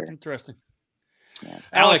 for sure. Interesting. Yeah.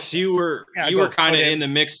 Alex, you were kind of in the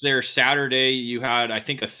mix there Saturday. You had, I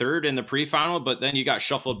think, a third in the pre-final, but then you got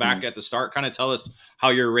shuffled back at the start. Kind of tell us how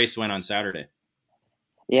your race went on Saturday.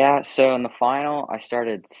 Yeah, so in the final, I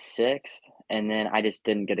started 6th, and then I just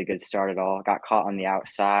didn't get a good start at all. Got caught on the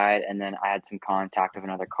outside, and then I had some contact with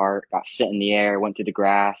another cart, got sit in the air, went through the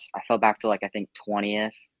grass. I fell back to, like, I think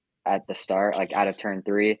 20th at the start, like out of turn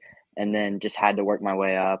 3, and then just had to work my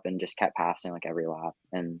way up and just kept passing like every lap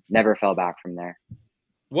and never fell back from there.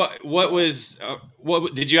 What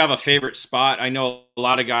did you have a favorite spot? I know a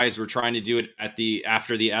lot of guys were trying to do it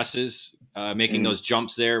after the S's, making those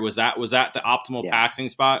jumps there. Was that the optimal passing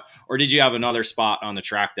spot, or did you have another spot on the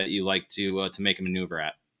track that you liked to make a maneuver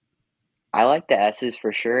at? I liked the S's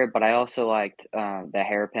for sure, but I also liked the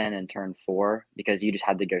hairpin in turn 4, because you just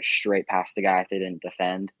had to go straight past the guy if they didn't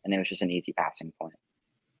defend, and it was just an easy passing point.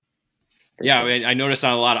 Yeah, sure. I noticed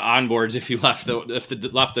on a lot of onboards, if you left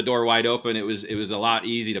the door wide open, it was a lot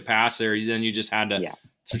easy to pass there. Then you just had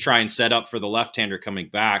to try and set up for the left-hander coming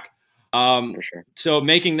back. For sure. So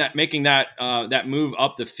making that move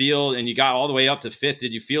up the field, and you got all the way up to 5th.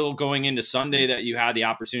 Did you feel going into Sunday that you had the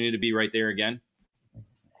opportunity to be right there again?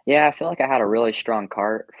 Yeah, I feel like I had a really strong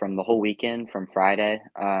cart from the whole weekend from Friday.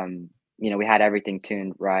 We had everything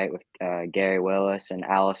tuned right with Gary Willis and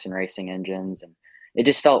Allison Racing Engines, and it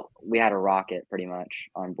just felt we had a rocket pretty much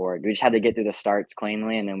on board. We just had to get through the starts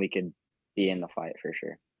cleanly, and then we could be in the fight for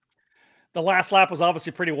sure. The last lap was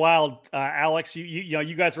obviously pretty wild, Alex.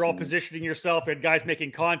 You guys are all positioning yourself, and guys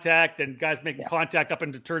making contact, and guys making contact up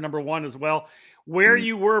into turn number 1 as well. Where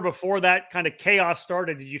you were before that kind of chaos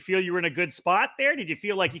started, did you feel you were in a good spot there? Did you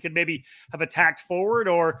feel like you could maybe have attacked forward,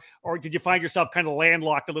 or did you find yourself kind of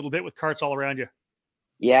landlocked a little bit with carts all around you?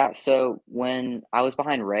 Yeah, so when I was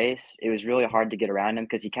behind Race, it was really hard to get around him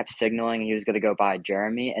because he kept signaling he was going to go by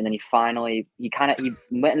Jeremy, and then he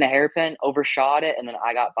went in the hairpin, overshot it, and then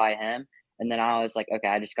I got by him. And then I was like, okay,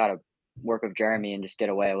 I just got to work with Jeremy and just get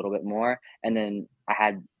away a little bit more. And then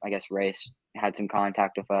Race had some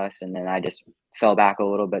contact with us, and then I just fell back a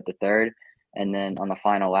little bit to 3rd. And then on the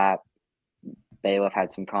final lap, Bailiff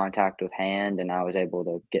had some contact with Hand, and I was able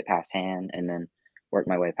to get past Hand and then work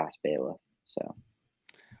my way past Bailiff. So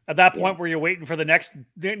at that point, were you waiting for the next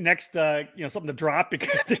something to drop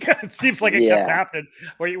because it seems like it kept happening?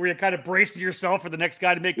 Were you kind of bracing yourself for the next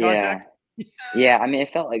guy to make contact? Yeah, I mean, it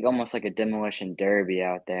felt like almost like a demolition derby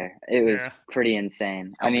out there. It was pretty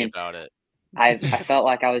insane. Tell me about it. I felt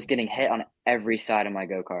like I was getting hit on every side of my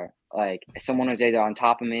go-kart. Like someone was either on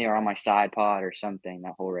top of me or on my side pod or something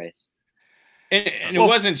that whole race. And it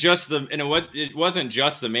wasn't just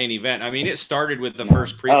the main event. I mean, it started with the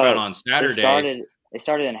first pre-final on Saturday. They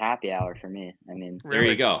started in happy hour for me. I mean, There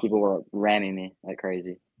you go. people were ramming me like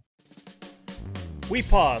crazy. We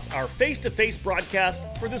pause our face-to-face broadcast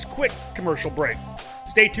for this quick commercial break.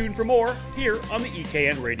 Stay tuned for more here on the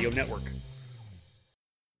EKN Radio Network.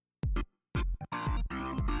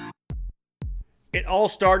 It all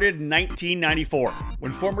started in 1994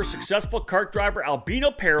 when former successful kart driver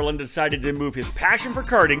Albino Parolin decided to move his passion for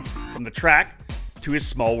karting from the track to his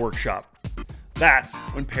small workshop. That's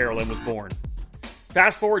when Parolin was born.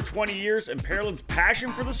 Fast forward 20 years, and Parolin's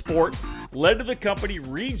passion for the sport led to the company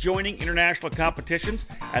rejoining international competitions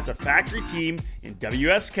as a factory team in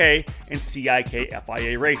WSK and CIK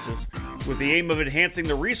FIA races, with the aim of enhancing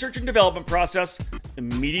the research and development process,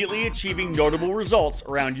 immediately achieving notable results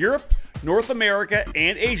around Europe, North America,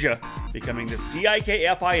 and Asia, becoming the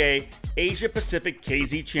CIK FIA Asia Pacific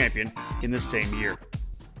KZ champion in the same year.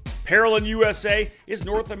 Parolin USA is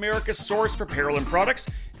North America's source for Parolin products,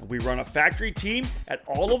 and we run a factory team at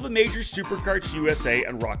all of the major Superkarts USA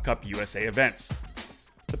and Rock Cup USA events.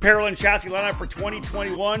 The Parolin chassis lineup for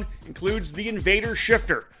 2021 includes the Invader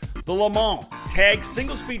Shifter, the Le Mans Tag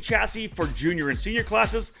single-speed chassis for junior and senior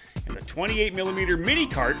classes, and the 28mm mini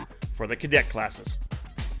kart for the cadet classes.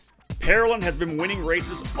 Parolin has been winning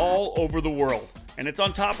races all over the world, and it's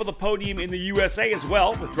on top of the podium in the USA as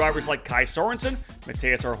well, with drivers like Kai Sorensen,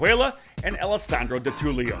 Mateus Orjuela, and Alessandro De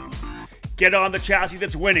Tullio. Get on the chassis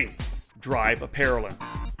that's winning. Drive a Parolin.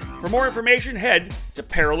 For more information, head to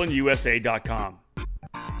ParolinUSA.com.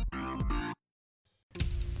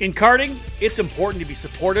 In karting, it's important to be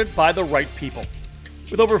supported by the right people.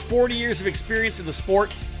 With over 40 years of experience in the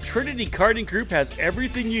sport, Trinity Karting Group has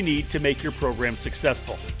everything you need to make your program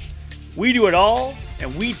successful. We do it all,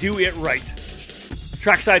 and we do it right.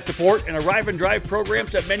 Trackside support and arrive and drive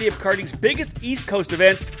programs at many of karting's biggest East Coast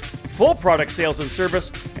events, full product sales and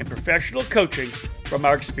service, and professional coaching from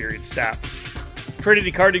our experienced staff.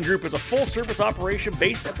 Trinity Karting Group is a full-service operation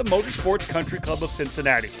based at the Motorsports Country Club of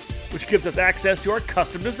Cincinnati, which gives us access to our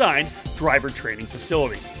custom-designed driver training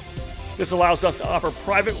facility. This allows us to offer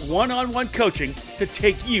private one-on-one coaching to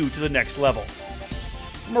take you to the next level.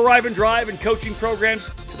 From arrive and drive and coaching programs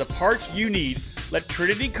to the parts you need, let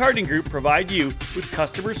Trinity Karting Group provide you with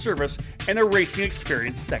customer service and a racing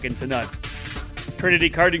experience second to none. Trinity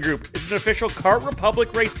Karting Group is an official Kart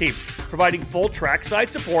Republic race team, providing full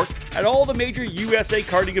trackside support at all the major USA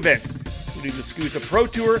karting events, including the SCUSA Pro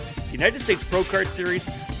Tour, United States Pro Kart Series,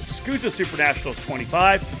 SCUSA Super Nationals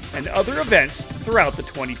 25, and other events throughout the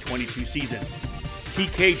 2022 season.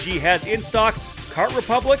 TKG has in stock Kart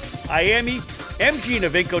Republic, IAME, MG and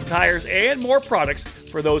Avinco tires, and more products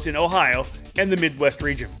for those in Ohio and the Midwest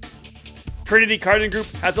region. Trinity Karting Group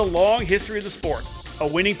has a long history of the sport, a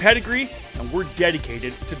winning pedigree, and we're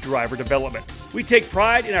dedicated to driver development. We take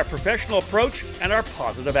pride in our professional approach and our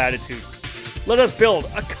positive attitude. Let us build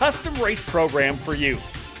a custom race program for you.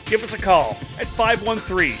 Give us a call at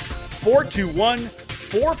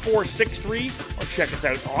 513-421-4463 or check us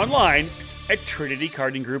out online at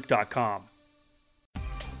trinitykartinggroup.com.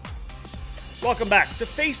 Welcome back to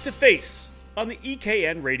Face to Face on the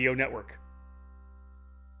EKN Radio Network.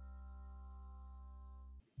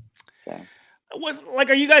 So,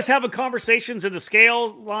 Are you guys having conversations in the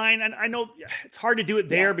scale line? And I know it's hard to do it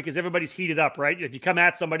there because everybody's heated up, right? If you come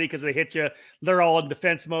at somebody because they hit you, they're all in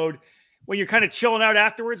defense mode. When you're kind of chilling out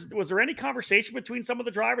afterwards, was there any conversation between some of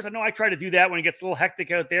the drivers? I know I try to do that when it gets a little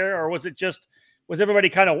hectic out there, or was everybody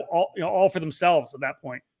kind of all for themselves at that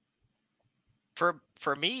point? For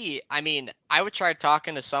me, I mean, I would try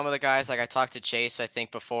talking to some of the guys. Like I talked to Chase, I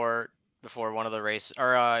think before one of the races,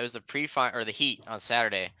 or it was the or the heat on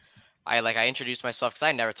Saturday. I introduced myself because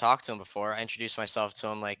I never talked to him before. I introduced myself to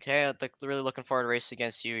him like, hey, I'm really looking forward to racing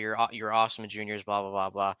against you. You're awesome in juniors, blah blah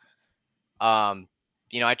blah blah.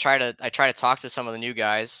 I try to talk to some of the new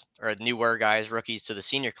guys or newer guys, rookies to the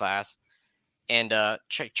senior class, and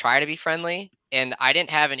try to be friendly. And I didn't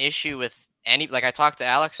have an issue with any. Like I talked to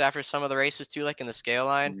Alex after some of the races too, like in the scale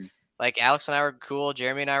line. Mm-hmm. Like Alex and I were cool.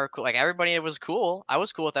 Jeremy and I were cool. Like everybody was cool. I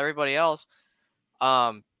was cool with everybody else.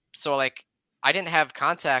 So like. I didn't have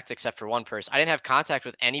contact except for one person. I didn't have contact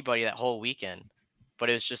with anybody that whole weekend, but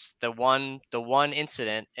it was just the one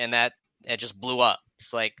incident, and that it just blew up.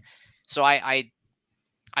 It's like, so I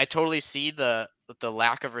totally see the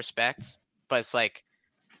lack of respect, but it's like,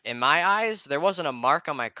 in my eyes, there wasn't a mark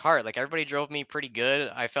on my kart. Like everybody drove me pretty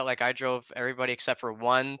good. I felt like I drove everybody except for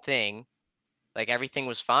one thing. Like everything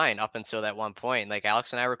was fine up until that one point. Like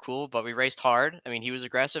Alex and I were cool, but we raced hard. I mean, he was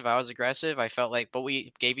aggressive, I was aggressive. I felt like, but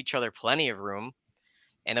we gave each other plenty of room.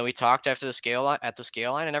 And then we talked after the scale line,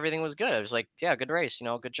 and everything was good. It was like, yeah, good race,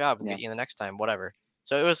 good job. We'll get you the next time, whatever.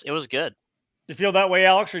 So it was good. You feel that way,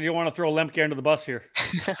 Alex, or do you want to throw Lemke under the bus here?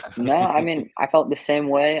 No, I mean, I felt the same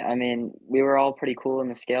way. I mean, we were all pretty cool in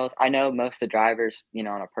the scales. I know most of the drivers, on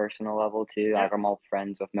a personal level too. Yeah. I'm all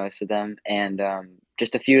friends with most of them, and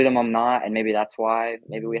just a few of them I'm not, and maybe that's why.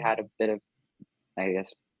 Maybe we had a bit of, I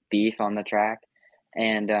guess, beef on the track,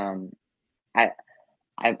 and I'm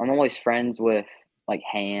always friends with like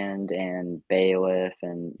Hand and Bailiff,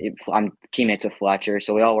 and I'm teammates with Fletcher,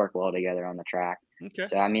 so we all work well together on the track. Okay.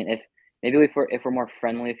 So I mean, if we're more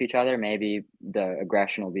friendly with each other, maybe the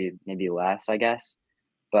aggression will be maybe less, I guess.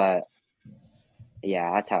 But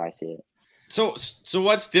yeah, that's how I see it. So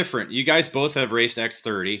what's different? You guys both have raced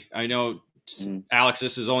X30. I know, Alex,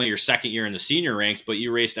 this is only your second year in the senior ranks, but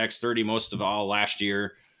you raced X30 most of all last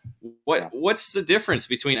year. What's the difference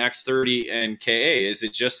between X30 and KA? Is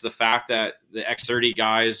it just the fact that the X30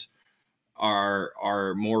 guys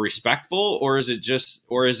are more respectful, or is it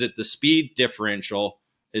the speed differential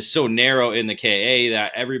is so narrow in the KA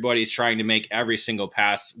that everybody's trying to make every single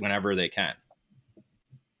pass whenever they can?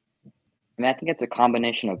 I mean, I think it's a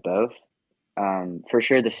combination of both. For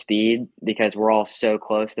sure, the speed, because we're all so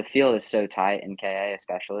close. The field is so tight in KA,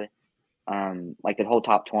 especially. Like the whole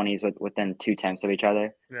top 20 is within 2/10 of each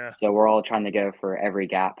other. Yeah. So we're all trying to go for every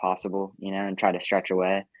gap possible, and try to stretch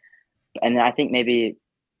away. And then I think maybe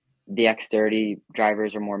the X30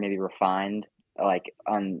 drivers are more maybe refined, like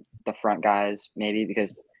on the front guys, maybe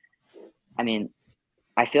because, I mean,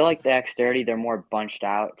 I feel like the X30, they're more bunched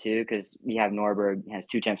out too, because you have Norberg has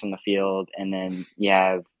 2/10 on the field, and then you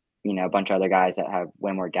have, a bunch of other guys that have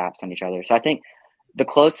way more gaps on each other. So I think the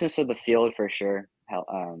closeness of the field for sure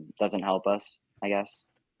doesn't help us, I guess,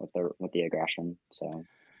 with the aggression. So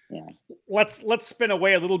yeah. Let's spin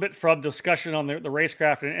away a little bit from discussion on the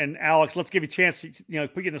racecraft, and Alex, let's give you a chance to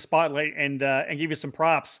put you in the spotlight and give you some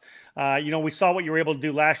props. We saw what you were able to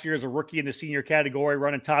do last year as a rookie in the senior category,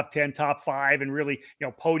 running top 10, top 5, and really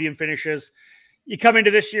podium finishes. You come into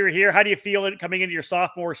this year here. How do you feel it coming into your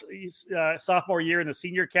sophomore year in the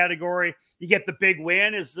senior category? You get the big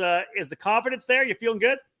win. Is the confidence there? You feeling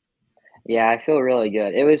good? Yeah, I feel really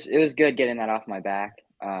good. It was good getting that off my back,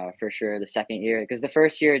 for sure. The second year, because the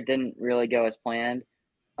first year it didn't really go as planned.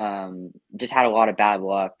 Just had a lot of bad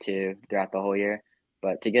luck too throughout the whole year.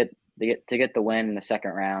 But to get the win in the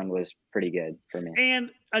second round was pretty good for me. And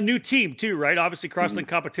a new team too, right? Obviously, Crosslink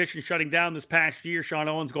Competition shutting down this past year. Sean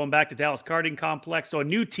Owens going back to Dallas Karting Complex. So a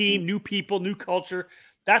new team, new people, new culture.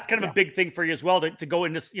 That's kind of a big thing for you as well to go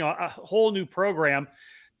into a whole new program.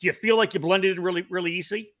 Do you feel like you blended in really, really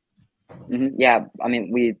easy? Mm-hmm. Yeah, I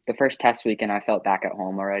mean, the first test weekend I felt back at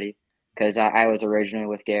home already because I was originally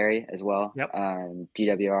with Gary as well,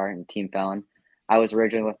 PWR and Team Felon. I was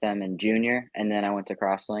originally with them in junior, and then I went to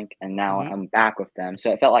Crosslink, and now I'm back with them.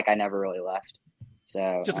 So it felt like I never really left.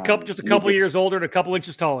 So just a couple years older and a couple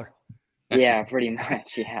inches taller. Yeah, pretty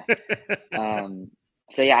much. Yeah.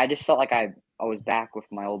 So yeah, I just felt like I was back with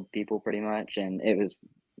my old people pretty much, and it was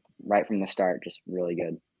right from the start, just really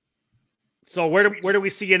good. So where do we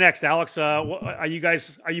see you next, Alex? Are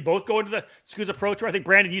you both going to the SCUSA Pro Tour? I think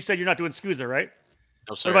Brandon, you said you're not doing SCUSA, right?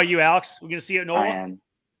 No, sir. What about you, Alex? We're gonna see you at NOLA? I am.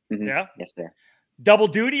 Mm-hmm. Yeah. Yes, sir. Double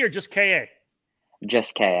duty or just KA?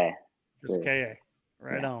 Just KA. Just KA.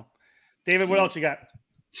 Right on. David, what else you got?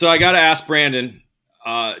 So I got to ask Brandon.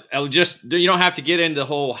 You don't have to get into the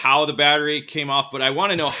whole how the battery came off, but I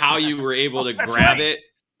want to know how you were able to grab it.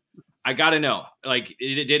 I got to know, like,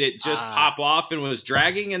 did it just pop off and was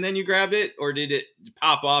dragging and then you grabbed it, or did it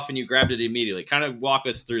pop off and you grabbed it immediately? Kind of walk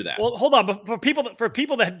us through that. Well, hold on. But for people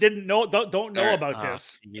that didn't know, don't know about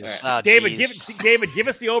this, David, give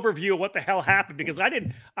us the overview of what the hell happened, because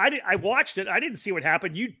I watched it. I didn't see what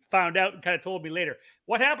happened. You found out and kind of told me later.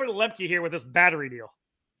 What happened to Lemke here with this battery deal?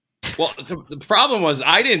 Well, the problem was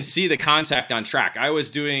I didn't see the contact on track. I was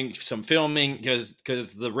doing some filming because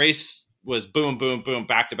the race was boom, boom, boom,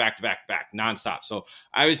 back to back to back, nonstop. So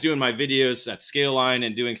I was doing my videos at Scale Line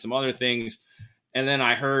and doing some other things. And then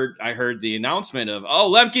I heard the announcement of,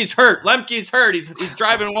 Lemke's hurt. He's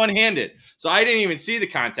driving one-handed. So I didn't even see the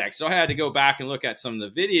contact. So I had to go back and look at some of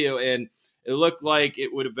the video, and it looked like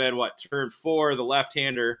it would have been turn 4, the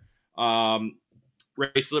left-hander.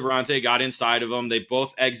 Race Liberante got inside of him. They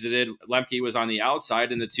both exited. Lemke was on the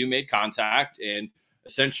outside, and the two made contact, and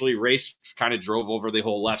essentially Race kind of drove over the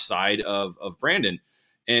whole left side of Brandon.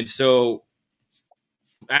 And so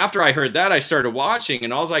after I heard that, I started watching,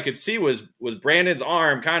 and all I could see was Brandon's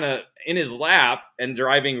arm kind of in his lap and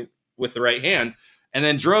driving with the right hand, and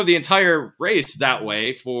then drove the entire race that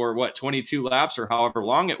way for 22 laps or however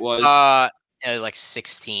long it was. It was like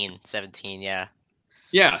 16, 17. Yeah.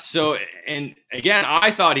 Yeah. So, and again,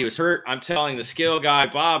 I thought he was hurt. I'm telling the skill guy,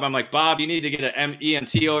 Bob, I'm like, Bob, you need to get an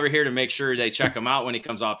EMT over here to make sure they check him out when he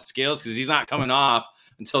comes off the scales, because he's not coming off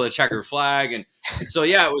until the checker flag. And so,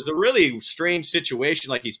 yeah, it was a really strange situation.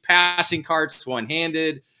 Like, he's passing carts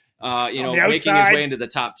one-handed, making his way into the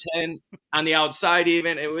top 10 on the outside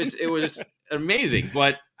even. It was amazing.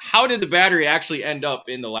 But how did the battery actually end up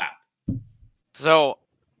in the lap? So,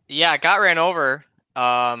 yeah, I got ran over,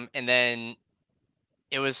 and then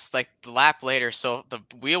it was like the lap later, so the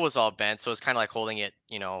wheel was all bent, so it was kind of like holding it,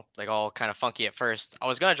 like all kind of funky at first. I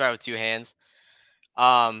was gonna drive with 2 hands.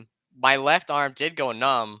 My left arm did go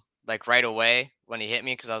numb like right away when he hit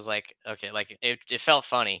me, because I was like, okay, like it felt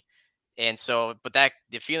funny, and so but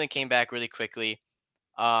the feeling came back really quickly.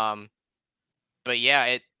 But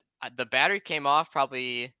yeah, the battery came off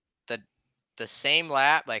probably the same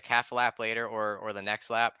lap, like half a lap later, or the next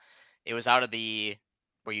lap. It was out of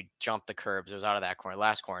where you jump the curbs. It was out of that corner,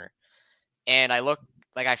 last corner. And I looked,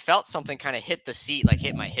 like I felt something kind of hit the seat, like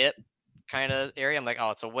hit my hip kind of area. I'm like,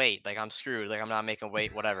 oh, it's a weight. Like, I'm screwed. Like, I'm not making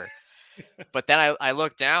weight, whatever. But then I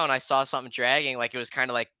looked down, I saw something dragging. Like, it was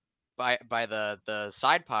kind of like by the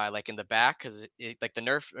side pod, like in the back, because like the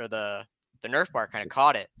Nerf bar kind of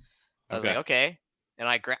caught it. I was like, okay. And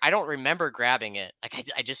I don't remember grabbing it. Like,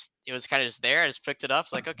 it was kind of just there. I just picked it up.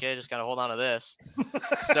 It's like, okay, just gotta hold on to this.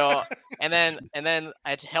 So, and then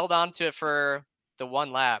I held on to it for the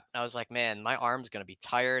one lap. I was like, man, my arm's gonna be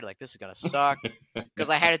tired. Like, this is gonna suck. Because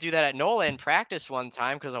I had to do that at NOLA in practice one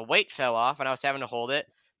time, because a weight fell off and I was having to hold it.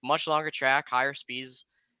 Much longer track, higher speeds.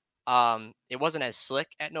 It wasn't as slick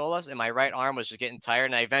at NOLA, and my right arm was just getting tired.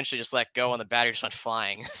 And I eventually just let go, and the battery just went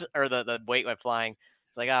flying, or the weight went flying.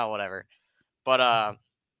 It's like, oh, whatever. But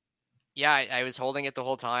yeah, I was holding it the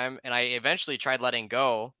whole time, and I eventually tried letting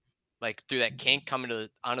go, like through that kink coming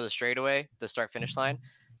onto the straightaway, the start-finish line.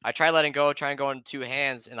 I tried letting go, trying to go in 2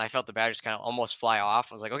 hands, and I felt the battery just kind of almost fly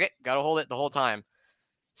off. I was like, okay, gotta hold it the whole time.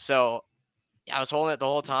 So I was holding it the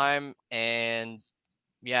whole time, and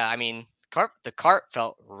yeah, I mean, the cart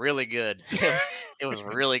felt really good. It was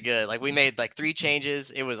really good. Like, we made like 3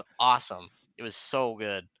 changes. It was awesome. It was so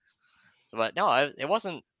good. But no, it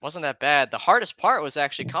wasn't that bad. The hardest part was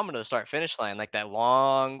actually coming to the start finish line, like that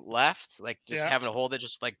long left, like just having to hold it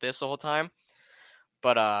just like this the whole time.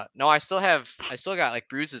 But no, I still got like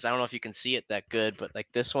bruises. I don't know if you can see it that good, but like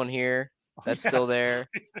this one here, that's still there.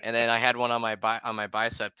 And then I had one on my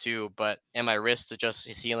bicep too, and my wrist is just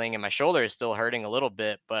healing, and my shoulder is still hurting a little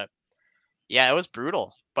bit. But yeah, it was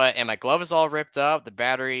brutal. And my glove is all ripped up. The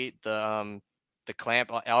battery, the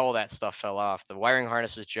clamp, all that stuff fell off. The wiring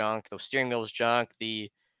harness is junk. The steering wheel was junk.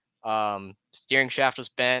 The steering shaft was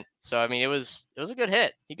bent. So I mean, it was a good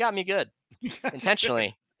hit. He got me good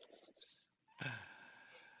intentionally.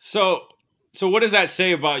 So what does that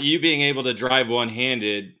say about you being able to drive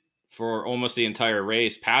one-handed for almost the entire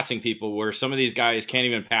race, passing people where some of these guys can't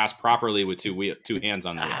even pass properly with 2 hands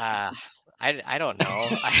on the wheel? I don't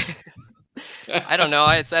know. I don't know.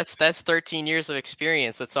 That's 13 years of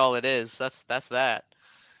experience. That's all it is. That's that.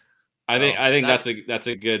 I think that's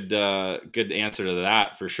a good answer to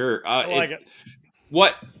that for sure. I like it.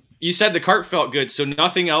 What you said, the cart felt good, so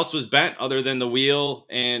nothing else was bent other than the wheel,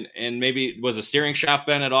 and maybe was the steering shaft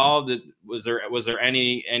bent at all? Was there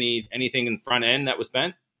anything in the front end that was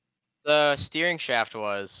bent? The steering shaft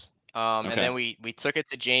was, okay. And then we took it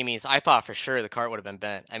to Jamie's. I thought for sure the cart would have been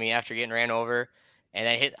bent. I mean, after getting ran over.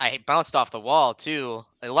 And I bounced off the wall too.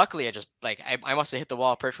 And luckily, I just I must have hit the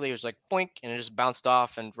wall perfectly. It was like boink, and it just bounced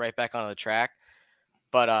off and right back onto the track.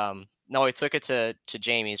 But no, we took it to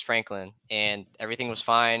Jamie's Franklin, and everything was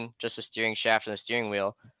fine. Just the steering shaft and the steering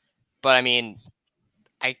wheel. But I mean,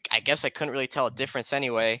 I guess I couldn't really tell a difference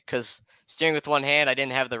anyway, because steering with one hand, I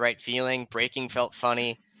didn't have the right feeling. Braking felt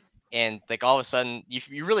funny. And like all of a sudden,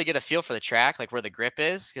 you really get a feel for the track, like where the grip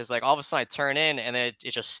is, because like all of a sudden I turn in and then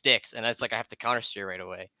it just sticks, and it's like I have to counter steer right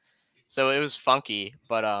away. So it was funky,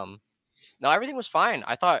 but no, everything was fine.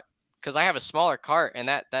 I thought, because I have a smaller cart, and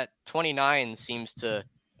that 29 seems to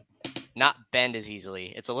not bend as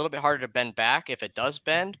easily. It's a little bit harder to bend back if it does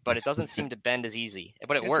bend, but it doesn't seem to bend as easy.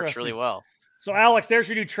 But it works really well. So Alex, there's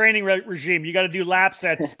your new training regime. You got to do laps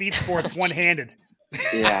at Speed Sports one-handed.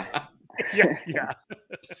 Yeah. yeah.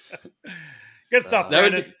 Good stuff.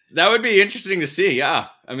 That would be interesting to see. Yeah,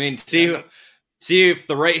 I mean, see if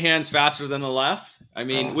the right hand's faster than the left. I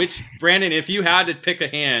mean, Brandon, if you had to pick a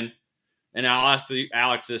hand, and I'll ask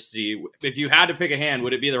Alex this to you, if you had to pick a hand,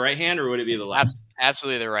 would it be the right hand or would it be the left?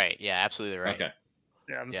 Absolutely the right. Yeah, absolutely the right. Okay.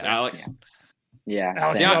 Yeah, Alex. Yeah,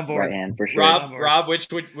 Alex on board. Right hand for sure. Rob,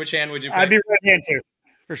 which hand would you pick? I'd be right hand too,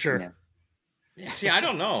 for sure. Yeah. See, I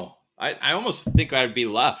don't know. I almost think I'd be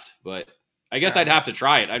left, but I guess I'd have to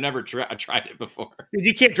try it. I've never tried it before. Dude,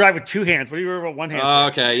 you can't drive with two hands. What do you remember about one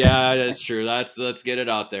hand? Okay, yeah, that's true. Let's get it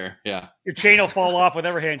out there. Yeah. Your chain will fall off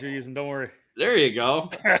whatever hand you're using. Don't worry. There you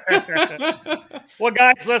go. Well,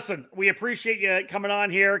 guys, listen, we appreciate you coming on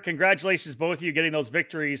here. Congratulations, both of you, getting those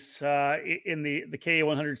victories in the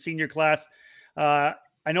KA100 senior class. I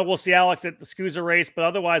know we'll see Alex at the SCUSA race, but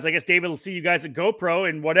otherwise, I guess David will see you guys at GoPro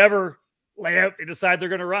in whatever layout they decide they're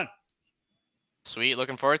going to run. Sweet.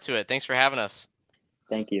 Looking forward to it. Thanks for having us.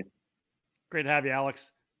 Thank you. Great to have you,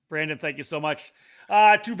 Alex. Brandon, thank you so much.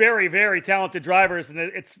 Two very, very talented drivers, and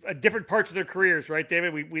it's different parts of their careers, right,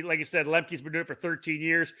 David? We like you said, Lemke's been doing it for 13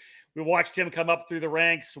 years. We watched him come up through the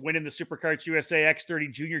ranks, winning the SuperKarts USA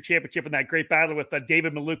X30 Junior Championship in that great battle with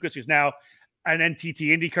David Malukas, who's now an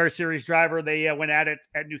NTT IndyCar Series driver. They went at it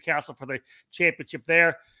at Newcastle for the championship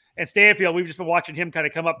there. And Stanfield, we've just been watching him kind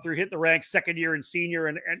of come up through, hit the ranks, second year and senior,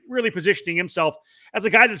 and really positioning himself as a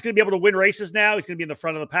guy that's going to be able to win races now. He's going to be in the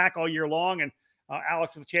front of the pack all year long. And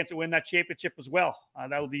Alex with a chance to win that championship as well.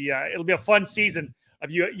 It'll be a fun season of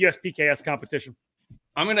USPKS competition.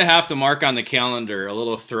 I'm going to have to mark on the calendar a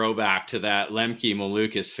little throwback to that Lemke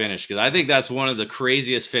Malukas finish, because I think that's one of the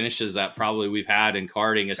craziest finishes that probably we've had in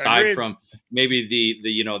karting, aside from maybe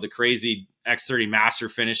the crazy X30 Master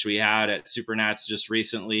finish we had at Supernats just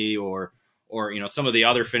recently, or some of the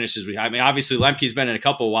other finishes we had. I mean, obviously Lemke's been in a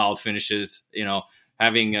couple wild finishes,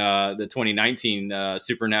 having the 2019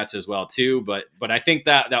 Supernats as well too. But I think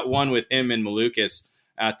that one with him and Malukas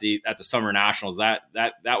at the Summer Nationals, that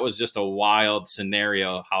was just a wild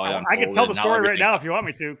scenario. How it unfolded. I can tell the story right now if you want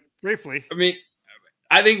me to briefly. I mean,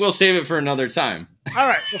 I think we'll save it for another time. All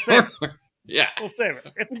right, we'll save it. Yeah, we'll save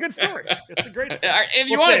it. It's a good story. It's a great story. If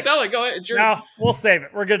you want to tell it, go ahead. Sure. No, we'll save it.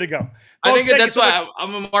 We're good to go. I think that's why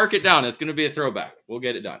I'm gonna mark it down. It's gonna be a throwback. We'll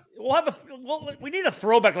get it done. We need a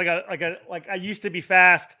throwback like I used to be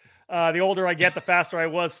fast. The older I get, the faster I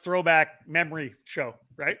was. Throwback memory show,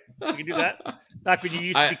 right? We can do that. Back when you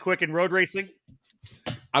used to be quick in road racing.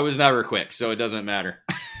 I was never quick, so it doesn't matter.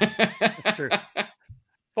 That's true.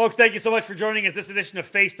 Folks, thank you so much for joining us this edition of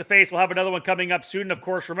Face to Face. We'll have another one coming up soon. Of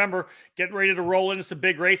course, remember, getting ready to roll into some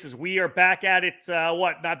big races. We are back at it,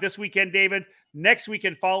 not this weekend, David. Next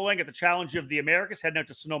weekend following at the Challenge of the Americas, heading out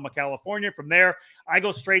to Sonoma, California. From there, I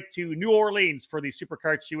go straight to New Orleans for the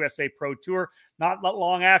SuperKarts USA Pro Tour. Not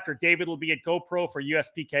long after, David will be at GoPro for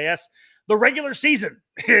USPKS. The regular season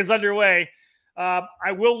is underway.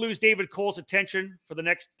 I will lose David Cole's attention for the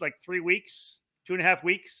next 3 weeks, 2.5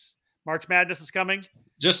 weeks. March Madness is coming.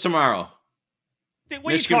 Just tomorrow. What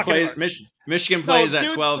Michigan plays. Michigan plays at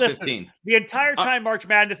 12:15. The entire time March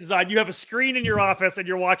Madness is on, you have a screen in your office and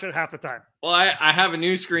you're watching it half the time. Well, I have a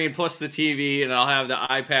new screen plus the TV, and I'll have the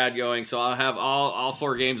iPad going, so I'll have all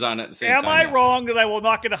 4 games on at the same time. Am I wrong that I will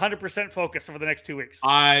not get 100% focus over the next 2 weeks?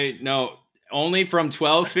 I know. Only from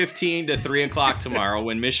 12:15 to 3 o'clock tomorrow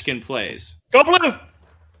when Michigan plays. Go Blue!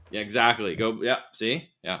 Yeah, exactly. Go. Yeah. See?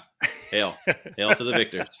 Yeah. Hail to the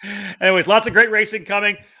victors. Anyways, lots of great racing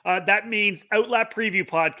coming. That means Outlap Preview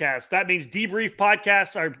podcast. That means debrief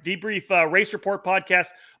podcasts, our debrief race report podcast,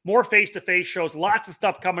 more face-to-face shows. Lots of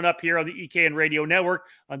stuff coming up here on the EKN Radio Network,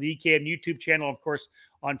 on the EKN YouTube channel, of course,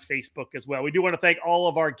 on Facebook as well. We do want to thank all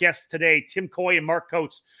of our guests today, Tim Coy and Mark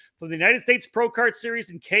Coates from the United States Pro Kart Series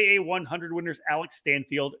and KA100 winners Alex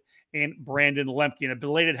Stanfield and Brandon Lemke. And a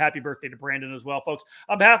belated happy birthday to Brandon as well, folks.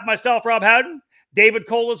 On behalf of myself, Rob Howden, David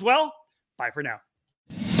Cole as well. Bye for now.